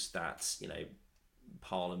signals that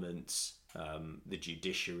Parliament, the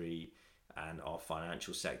judiciary, and our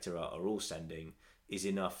financial sector are all sending is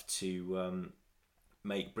enough to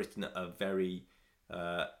make Britain a very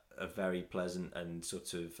pleasant and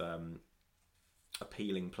sort of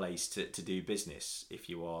appealing place to do business if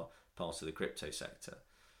you are part of the crypto sector.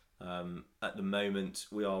 At the moment,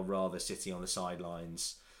 we are rather sitting on the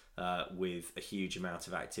sidelines with a huge amount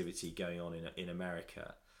of activity going on in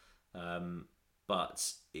America.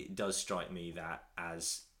 But it does strike me that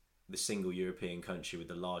as the single European country with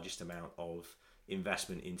the largest amount of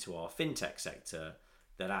investment into our fintech sector,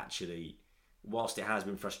 that actually, whilst it has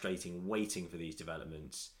been frustrating waiting for these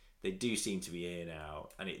developments, they do seem to be here now,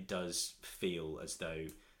 and it does feel as though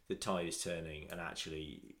the tide is turning, and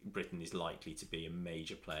actually Britain is likely to be a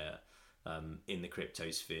major player in the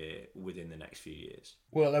crypto sphere within the next few years.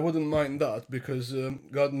 Well, I wouldn't mind that because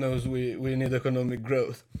God knows we need economic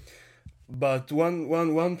growth. But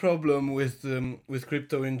one problem with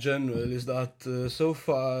crypto in general is that so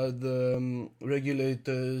far the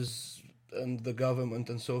regulators and the government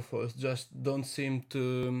and so forth just don't seem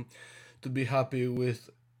to be happy with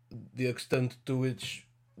the extent to which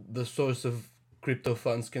the source of crypto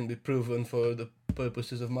funds can be proven for the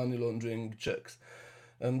purposes of money laundering checks.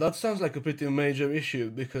 And that sounds like a pretty major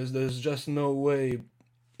issue because there's just no way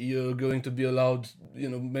you're going to be allowed,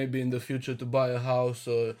 maybe in the future to buy a house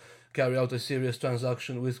or carry out a serious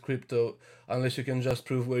transaction with crypto unless you can just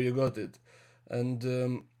prove where you got it.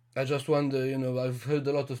 And I just wonder, I've heard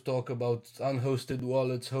a lot of talk about unhosted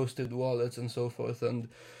wallets, hosted wallets, and so forth. And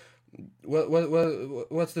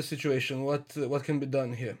what's the situation? What can be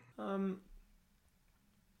done here? I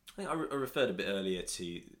think I referred a bit earlier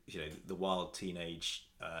to the wild teenage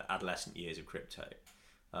adolescent years of crypto,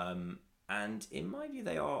 and in my view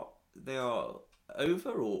they are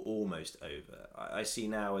over or almost over. I see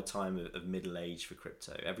now a time of middle age for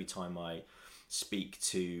crypto. Every time I speak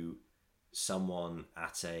to someone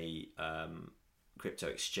at a crypto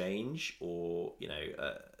exchange or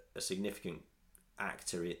a significant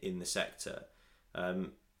actor in the sector,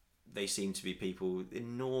 they seem to be people with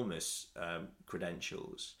enormous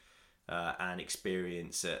credentials and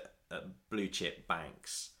experience at blue chip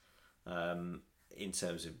banks, in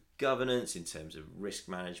terms of governance, in terms of risk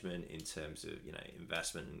management, in terms of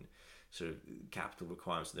investment and sort of capital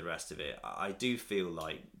requirements and the rest of it. I do feel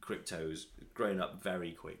like crypto's grown up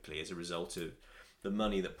very quickly as a result of the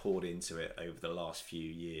money that poured into it over the last few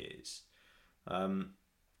years. And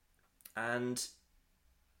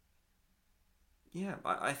yeah,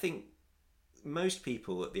 I think most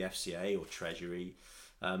people at the FCA or Treasury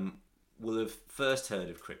will have first heard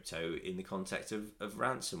of crypto in the context of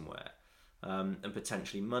ransomware and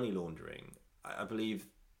potentially money laundering. I believe,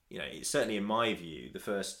 certainly in my view, the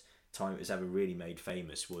first time it was ever really made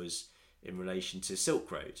famous was in relation to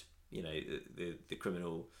Silk Road, the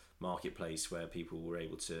criminal marketplace where people were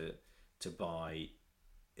able to buy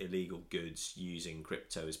illegal goods using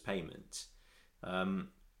crypto as payment.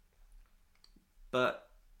 But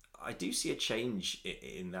I do see a change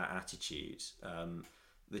in that attitude.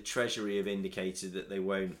 The Treasury have indicated that they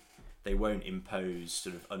won't impose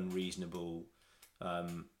sort of unreasonable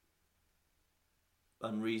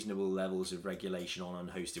levels of regulation on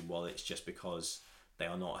unhosted wallets just because they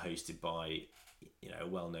are not hosted by a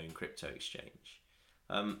well-known crypto exchange.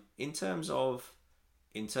 In terms of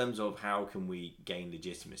how can we gain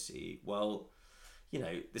legitimacy, well,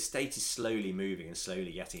 the state is slowly moving and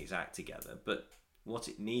slowly getting its act together, but what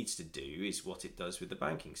it needs to do is what it does with the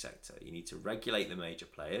banking sector. You need to regulate the major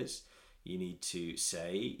players. You need to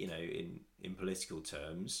say, in political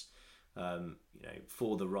terms,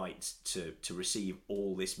 for the right to receive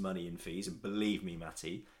all this money in fees, and believe me,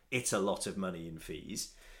 Matty, it's a lot of money in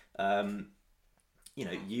fees.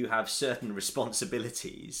 You have certain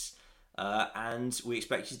responsibilities, and we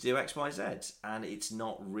expect you to do X, Y, Z, and it's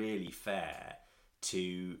not really fair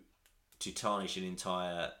to tarnish an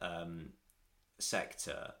entire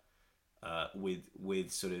sector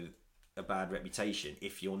with sort of a bad reputation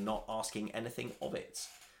if you're not asking anything of it.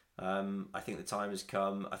 I think the time has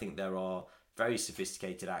come. I think there are very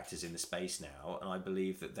sophisticated actors in the space now, and I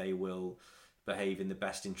believe that they will behave in the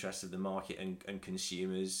best interest of the market and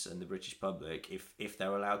consumers and the British public if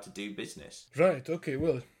they're allowed to do business. Right, okay,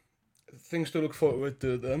 well, things to look forward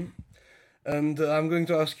to then. And I'm going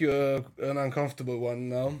to ask you an uncomfortable one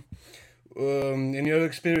now. In your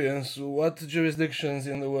experience, what jurisdictions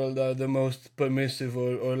in the world are the most permissive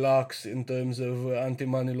or lax in terms of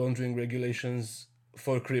anti-money laundering regulations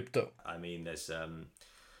for crypto? I mean, there's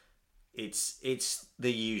it's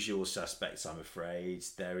the usual suspects, I'm afraid.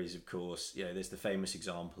 There is, of course, there's the famous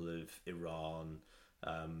example of Iran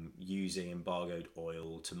using embargoed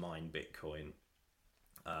oil to mine Bitcoin.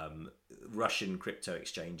 Russian crypto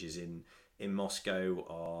exchanges in Moscow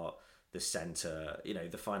are the center,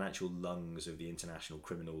 the financial lungs of the international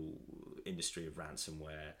criminal industry of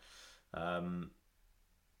ransomware.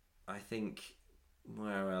 I think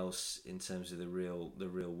where else in terms of the real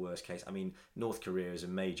worst case? I mean, North Korea is a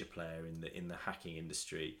major player in the hacking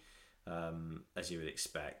industry, as you would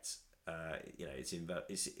expect.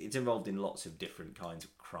 It's involved in lots of different kinds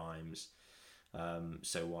of crimes.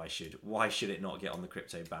 So why should it not get on the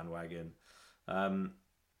crypto bandwagon?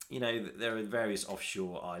 There are various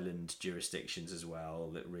offshore island jurisdictions as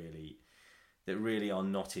well that really are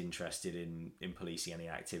not interested in policing any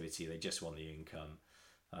activity. They just want the income.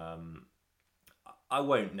 I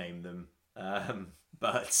won't name them,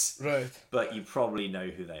 but Right. But you probably know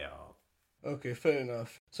who they are. Okay, fair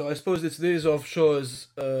enough. So I suppose it's these offshores,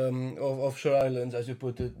 of offshore islands, as you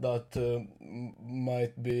put it, that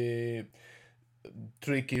might be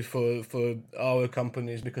tricky for our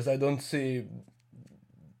companies, because I don't see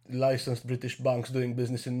licensed British banks doing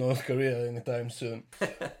business in North Korea anytime soon.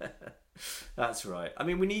 That's right. I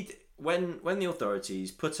mean, we need when the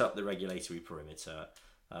authorities put up the regulatory perimeter,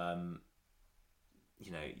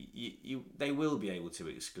 they will be able to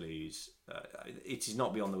exclude. It is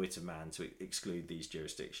not beyond the wit of man to exclude these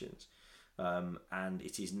jurisdictions, and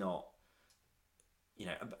it is not.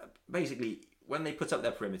 Basically, when they put up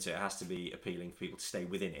their perimeter, it has to be appealing for people to stay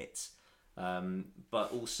within it.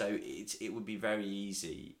 But also, it would be very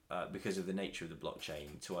easy because of the nature of the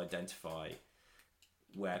blockchain to identify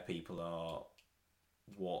where people are,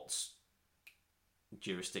 what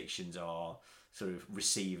jurisdictions are sort of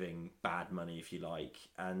receiving bad money, if you like,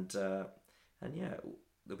 and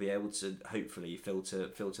they'll be able to hopefully filter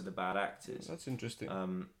the bad actors. That's interesting.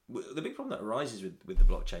 The big problem that arises with the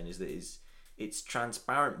blockchain is that it's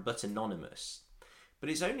transparent but anonymous, but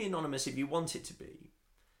it's only anonymous if you want it to be.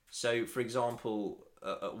 So, for example,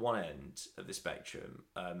 at one end of the spectrum,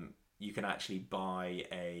 you can actually buy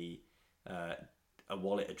a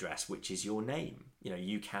wallet address which is your name.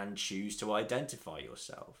 You can choose to identify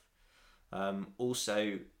yourself.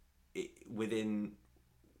 Also, within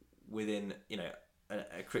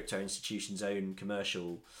a crypto institution's own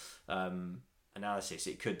commercial analysis,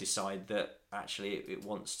 it could decide that actually it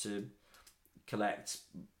wants to collect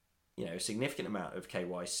a significant amount of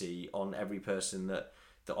KYC on every person that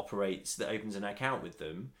opens an account with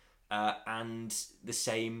them, and the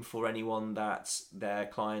same for anyone that their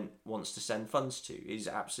client wants to send funds to. It is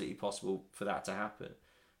absolutely possible for that to happen.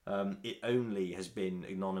 It only has been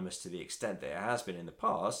anonymous to the extent that it has been in the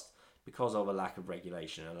past because of a lack of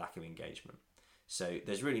regulation and a lack of engagement. So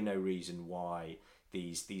there's really no reason why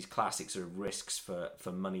these classic sort of risks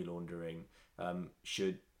for money laundering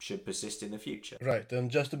should persist in the future. Right, and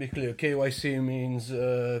just to be clear, KYC means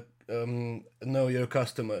know your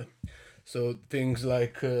customer. So things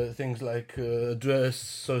like address,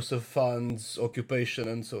 source of funds, occupation,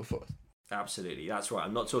 and so forth. Absolutely, that's right.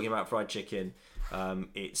 I'm not talking about fried chicken.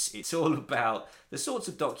 It's all about the sorts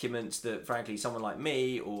of documents that, frankly, someone like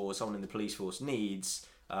me or someone in the police force needs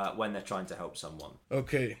when they're trying to help someone.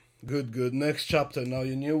 Okay, good. Next chapter. Now,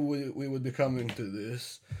 you knew we would be coming to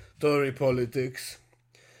this. Tory politics.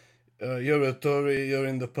 You're a Tory, you're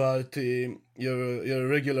in the party, you're a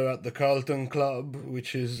regular at the Carlton Club,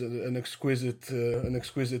 which is an exquisite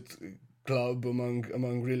club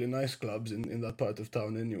among really nice clubs in that part of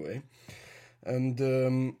town anyway.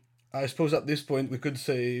 And I suppose at this point we could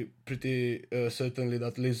say pretty certainly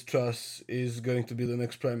that Liz Truss is going to be the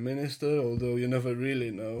next prime minister, although you never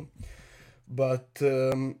really know. But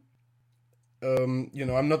I'm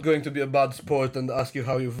not going to be a bad sport and ask you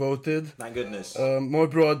how you voted. Thank goodness. More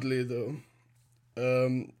broadly, though,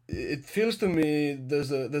 it feels to me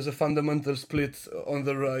there's a fundamental split on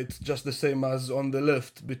the right, just the same as on the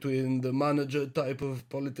left, between the manager type of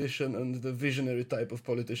politician and the visionary type of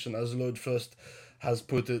politician, as Lord Frost has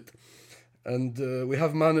put it. And we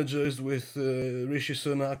have managers with Rishi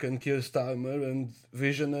Sunak and Keir Starmer, and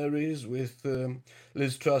visionaries with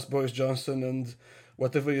Liz Truss, Boris Johnson, and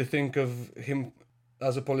whatever you think of him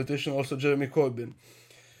as a politician, also Jeremy Corbyn.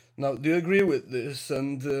 Now, do you agree with this?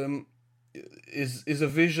 And is a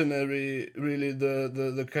visionary really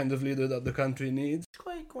the kind of leader that the country needs? It's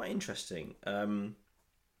quite interesting.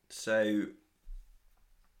 So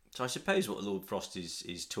I suppose what Lord Frost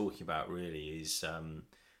is talking about really is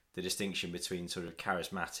the distinction between sort of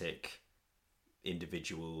charismatic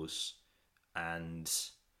individuals and,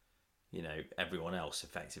 you know, everyone else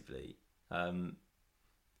effectively.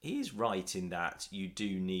 He is right in that you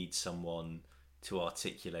do need someone to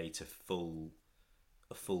articulate a full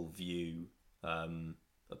view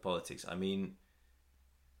of politics. I mean,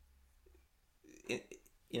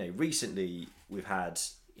 recently we've had,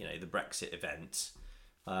 the Brexit event,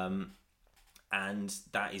 and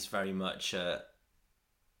that is very much a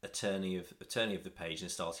turning of the page and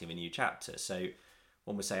starting of a new chapter. So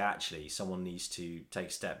one would say actually someone needs to take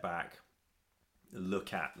a step back,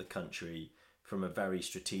 look at the country from a very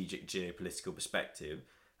strategic geopolitical perspective,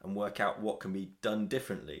 and work out what can be done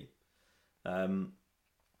differently. And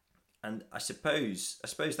I suppose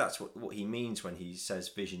that's what he means when he says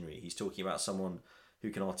visionary. He's talking about someone who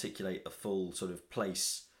can articulate a full sort of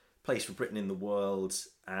place for Britain in the world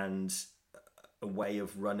and a way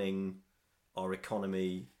of running our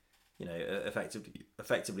economy,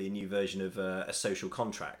 effectively a new version of a social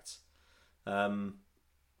contract.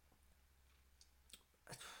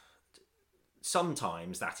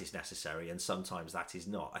 Sometimes that is necessary and sometimes that is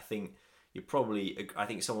not. I think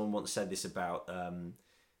someone once said this about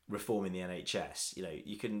reforming the NHS.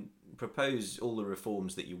 You can propose all the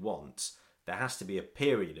reforms that you want. There has to be a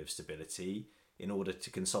period of stability in order to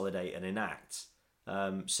consolidate and enact.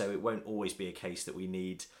 So it won't always be a case that we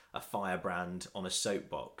need a firebrand on a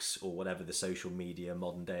soapbox or whatever the social media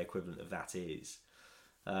modern day equivalent of that is.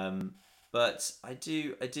 But I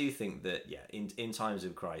do think that in times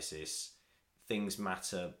of crisis, things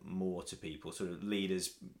matter more to people. Sort of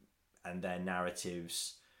leaders and their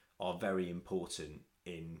narratives are very important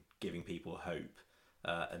in giving people hope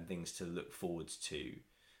and things to look forward to,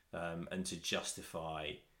 and to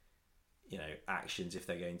justify, actions if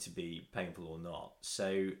they're going to be painful or not.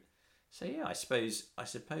 So yeah, I suppose I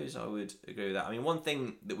would agree with that. I mean, one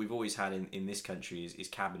thing that we've always had in this country is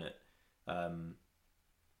cabinet,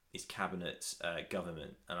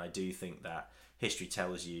 government, and I do think that history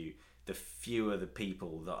tells you the fewer the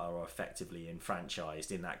people that are effectively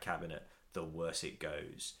enfranchised in that cabinet, the worse it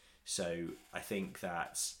goes. So I think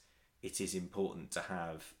that it is important to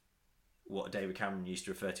have what David Cameron used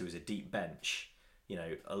to refer to as a deep bench,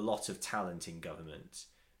 a lot of talent in government,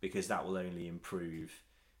 because that will only improve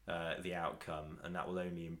the outcome, and that will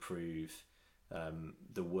only improve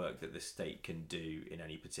the work that the state can do in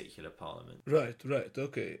any particular parliament. Right,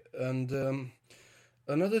 okay. And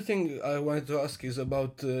another thing I wanted to ask is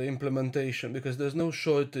about implementation, because there's no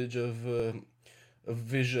shortage of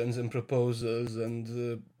visions and proposals,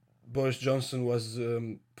 and Boris Johnson was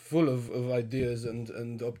full of ideas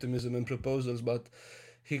and optimism and proposals, but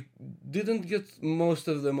he didn't get most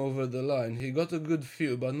of them over the line. He got a good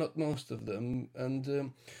few, but not most of them.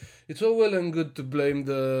 And it's all well and good to blame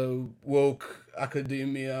the woke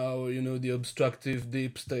academia or the obstructive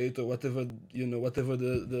deep state or whatever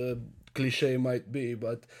the cliche might be,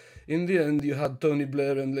 but in the end you had Tony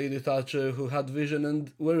Blair and Lady Thatcher who had vision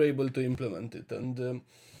and were able to implement it. And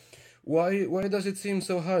why does it seem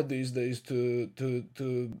so hard these days to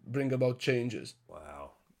bring about changes?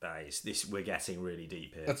 Wow, that is this. We're getting really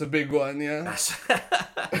deep here. That's a big one, yeah. That's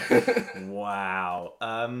wow.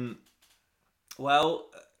 Well,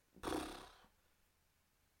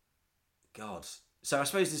 God. So I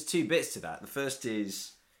suppose there's two bits to that. The first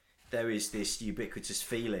is there is this ubiquitous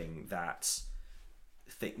feeling that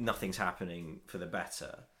nothing's happening for the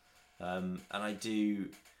better, and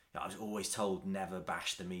I was always told never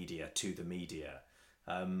bash the media to the media,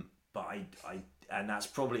 but I and that's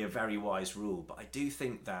probably a very wise rule. But I do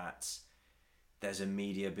think that there's a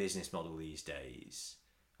media business model these days.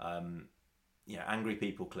 Angry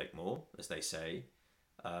people click more, as they say,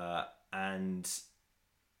 and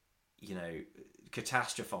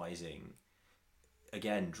catastrophizing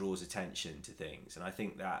again draws attention to things, and I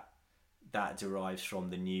think that derives from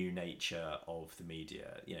the new nature of the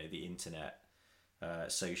media, the internet,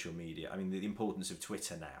 social media. I mean, the importance of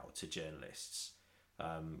Twitter now to journalists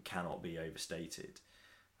cannot be overstated.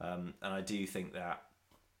 And I do think that,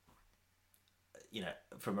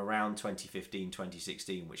 from around 2015,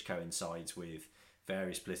 2016, which coincides with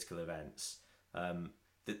various political events,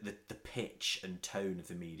 the pitch and tone of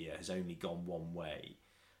the media has only gone one way.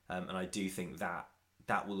 And I do think that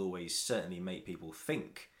will always certainly make people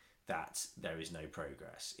think that there is no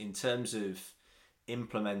progress. In terms of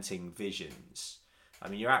implementing visions, I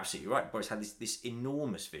mean, you're absolutely right. Boris had this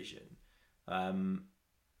enormous vision,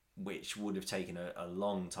 which would have taken a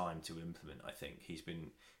long time to implement. I think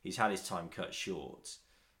he's had his time cut short,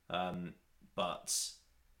 but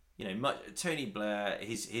Tony Blair,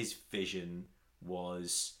 his vision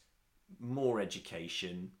was more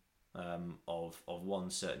education of one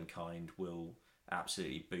certain kind will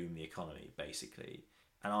absolutely boom the economy, basically.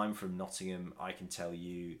 And I'm from Nottingham. I can tell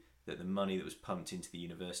you that the money that was pumped into the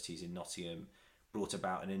universities in Nottingham brought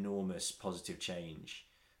about an enormous positive change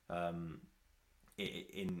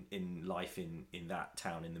in life in that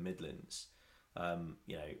town in the Midlands. I'm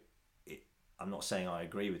not saying I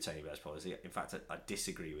agree with Tony Blair's policy. In fact, I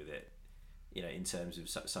disagree with it, in terms of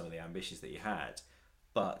some of the ambitions that he had.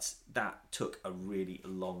 But that took a really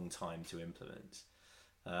long time to implement.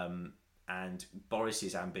 And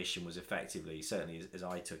Boris's ambition was effectively, certainly as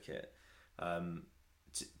I took it,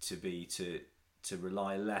 to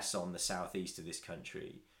rely less on the southeast of this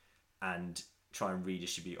country and try and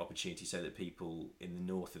redistribute opportunity so that people in the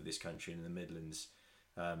north of this country and in the Midlands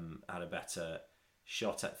had a better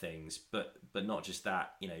shot at things, but not just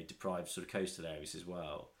that, deprived sort of coastal areas as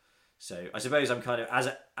well. So I suppose I'm kind of, as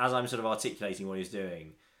I'm sort of articulating what he's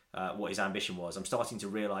doing, what his ambition was, I'm starting to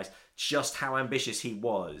realise just how ambitious he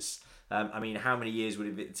was. I mean, how many years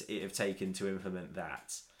would it have taken to implement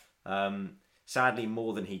that? Sadly,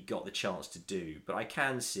 more than he got the chance to do. But I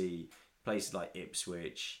can see places like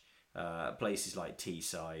Ipswich, places like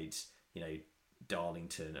Teesside,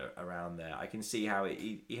 Darlington, around there. I can see how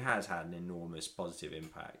he has had an enormous positive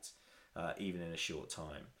impact, even in a short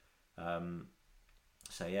time.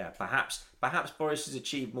 So yeah, perhaps Boris has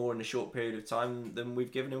achieved more in a short period of time than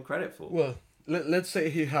we've given him credit for. Well, let's say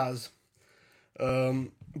he has.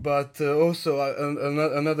 But also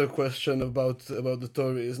another question about the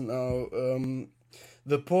Tories now.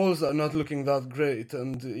 The polls are not looking that great,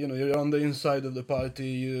 and you're on the inside of the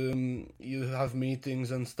party. You have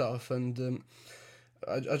meetings and stuff, and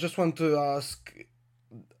I just want to ask: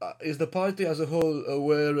 is the party as a whole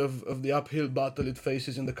aware of the uphill battle it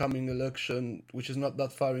faces in the coming election, which is not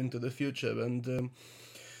that far into the future, and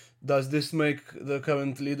does this make the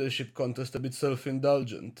current leadership contest a bit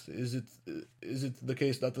self-indulgent? Is it the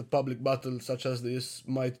case that a public battle such as this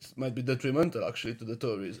might be detrimental actually to the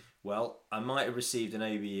Tories? Well, I might have received an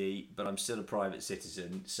OBE, but I'm still a private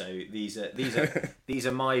citizen, so these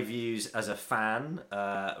are my views as a fan,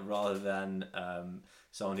 rather than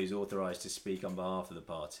someone who's authorised to speak on behalf of the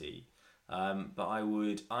party. But I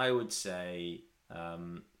would say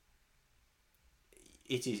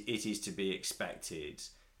it is to be expected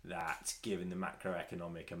that, given the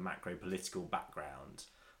macroeconomic and macro-political background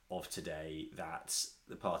of today, that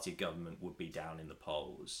the party of government would be down in the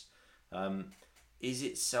polls. Is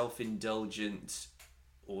it self-indulgent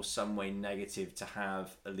or some way negative to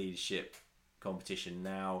have a leadership competition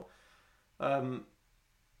now? I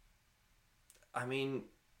mean,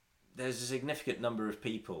 there's a significant number of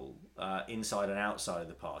people inside and outside of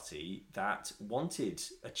the party that wanted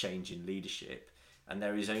a change in leadership, and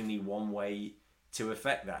there is only one way to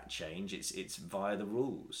effect that change. It's via the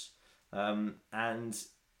rules, and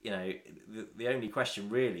the only question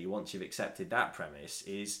really, once you've accepted that premise,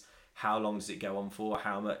 is how long does it go on for?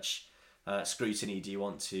 How much scrutiny do you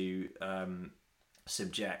want to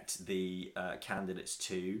subject the candidates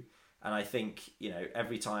to? And I think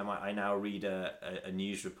every time I now read a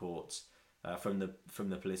news report from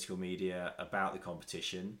the political media about the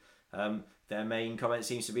competition, their main comment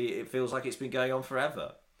seems to be, it feels like it's been going on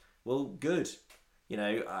forever. Well, good.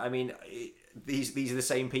 I mean, these are the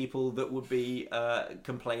same people that would be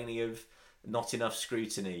complaining of not enough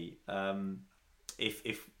scrutiny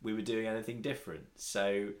if we were doing anything different.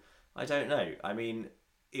 So I don't know. I mean,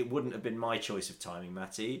 it wouldn't have been my choice of timing,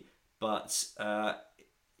 Matty, but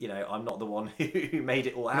I'm not the one who made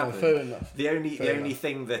it all happen. No, fair enough. The only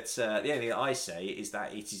thing that I say is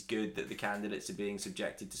that it is good that the candidates are being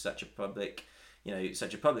subjected to such a public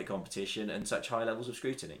competition and such high levels of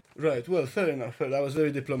scrutiny. Right. Well, fair enough. That was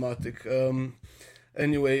very diplomatic.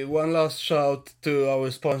 Anyway, one last shout to our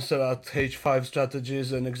sponsor at H5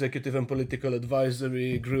 Strategies, an executive and political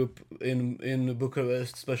advisory group in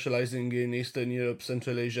Bucharest, specializing in Eastern Europe,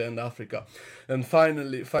 Central Asia, and Africa. And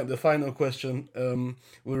finally, the final question.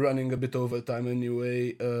 We're running a bit over time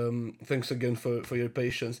anyway. Thanks again for your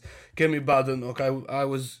patience. Kemi Badenoch, I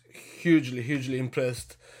was hugely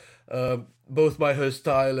impressed, both by her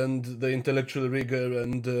style and the intellectual rigor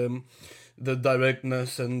and the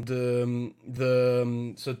directness and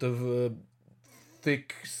the sort of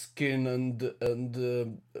thick skin and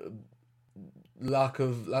lack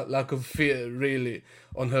of fear really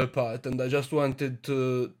on her part. And I just wanted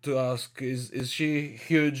to ask: is she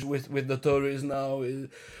huge with the Tories now?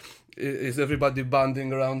 Is everybody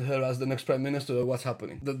banding around her as the next prime minister, or what's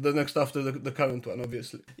happening? The next after the current one,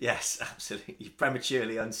 obviously. Yes, absolutely. You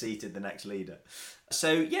prematurely unseated the next leader.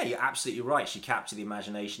 So, yeah, you're absolutely right. She captured the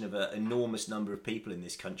imagination of an enormous number of people in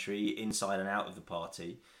this country, inside and out of the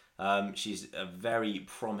party. She's a very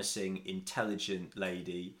promising, intelligent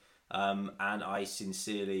lady. And I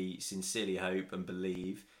sincerely hope and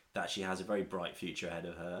believe that she has a very bright future ahead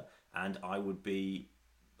of her. And I would be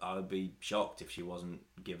shocked if she wasn't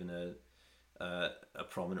given a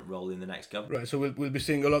prominent role in the next government. Right, so we'll be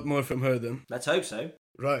seeing a lot more from her then. Let's hope so.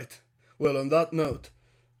 Right. Well, on that note,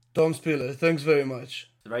 Tom Spiller, thanks very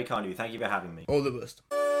much. Very kind of you. Thank you for having me. All the best.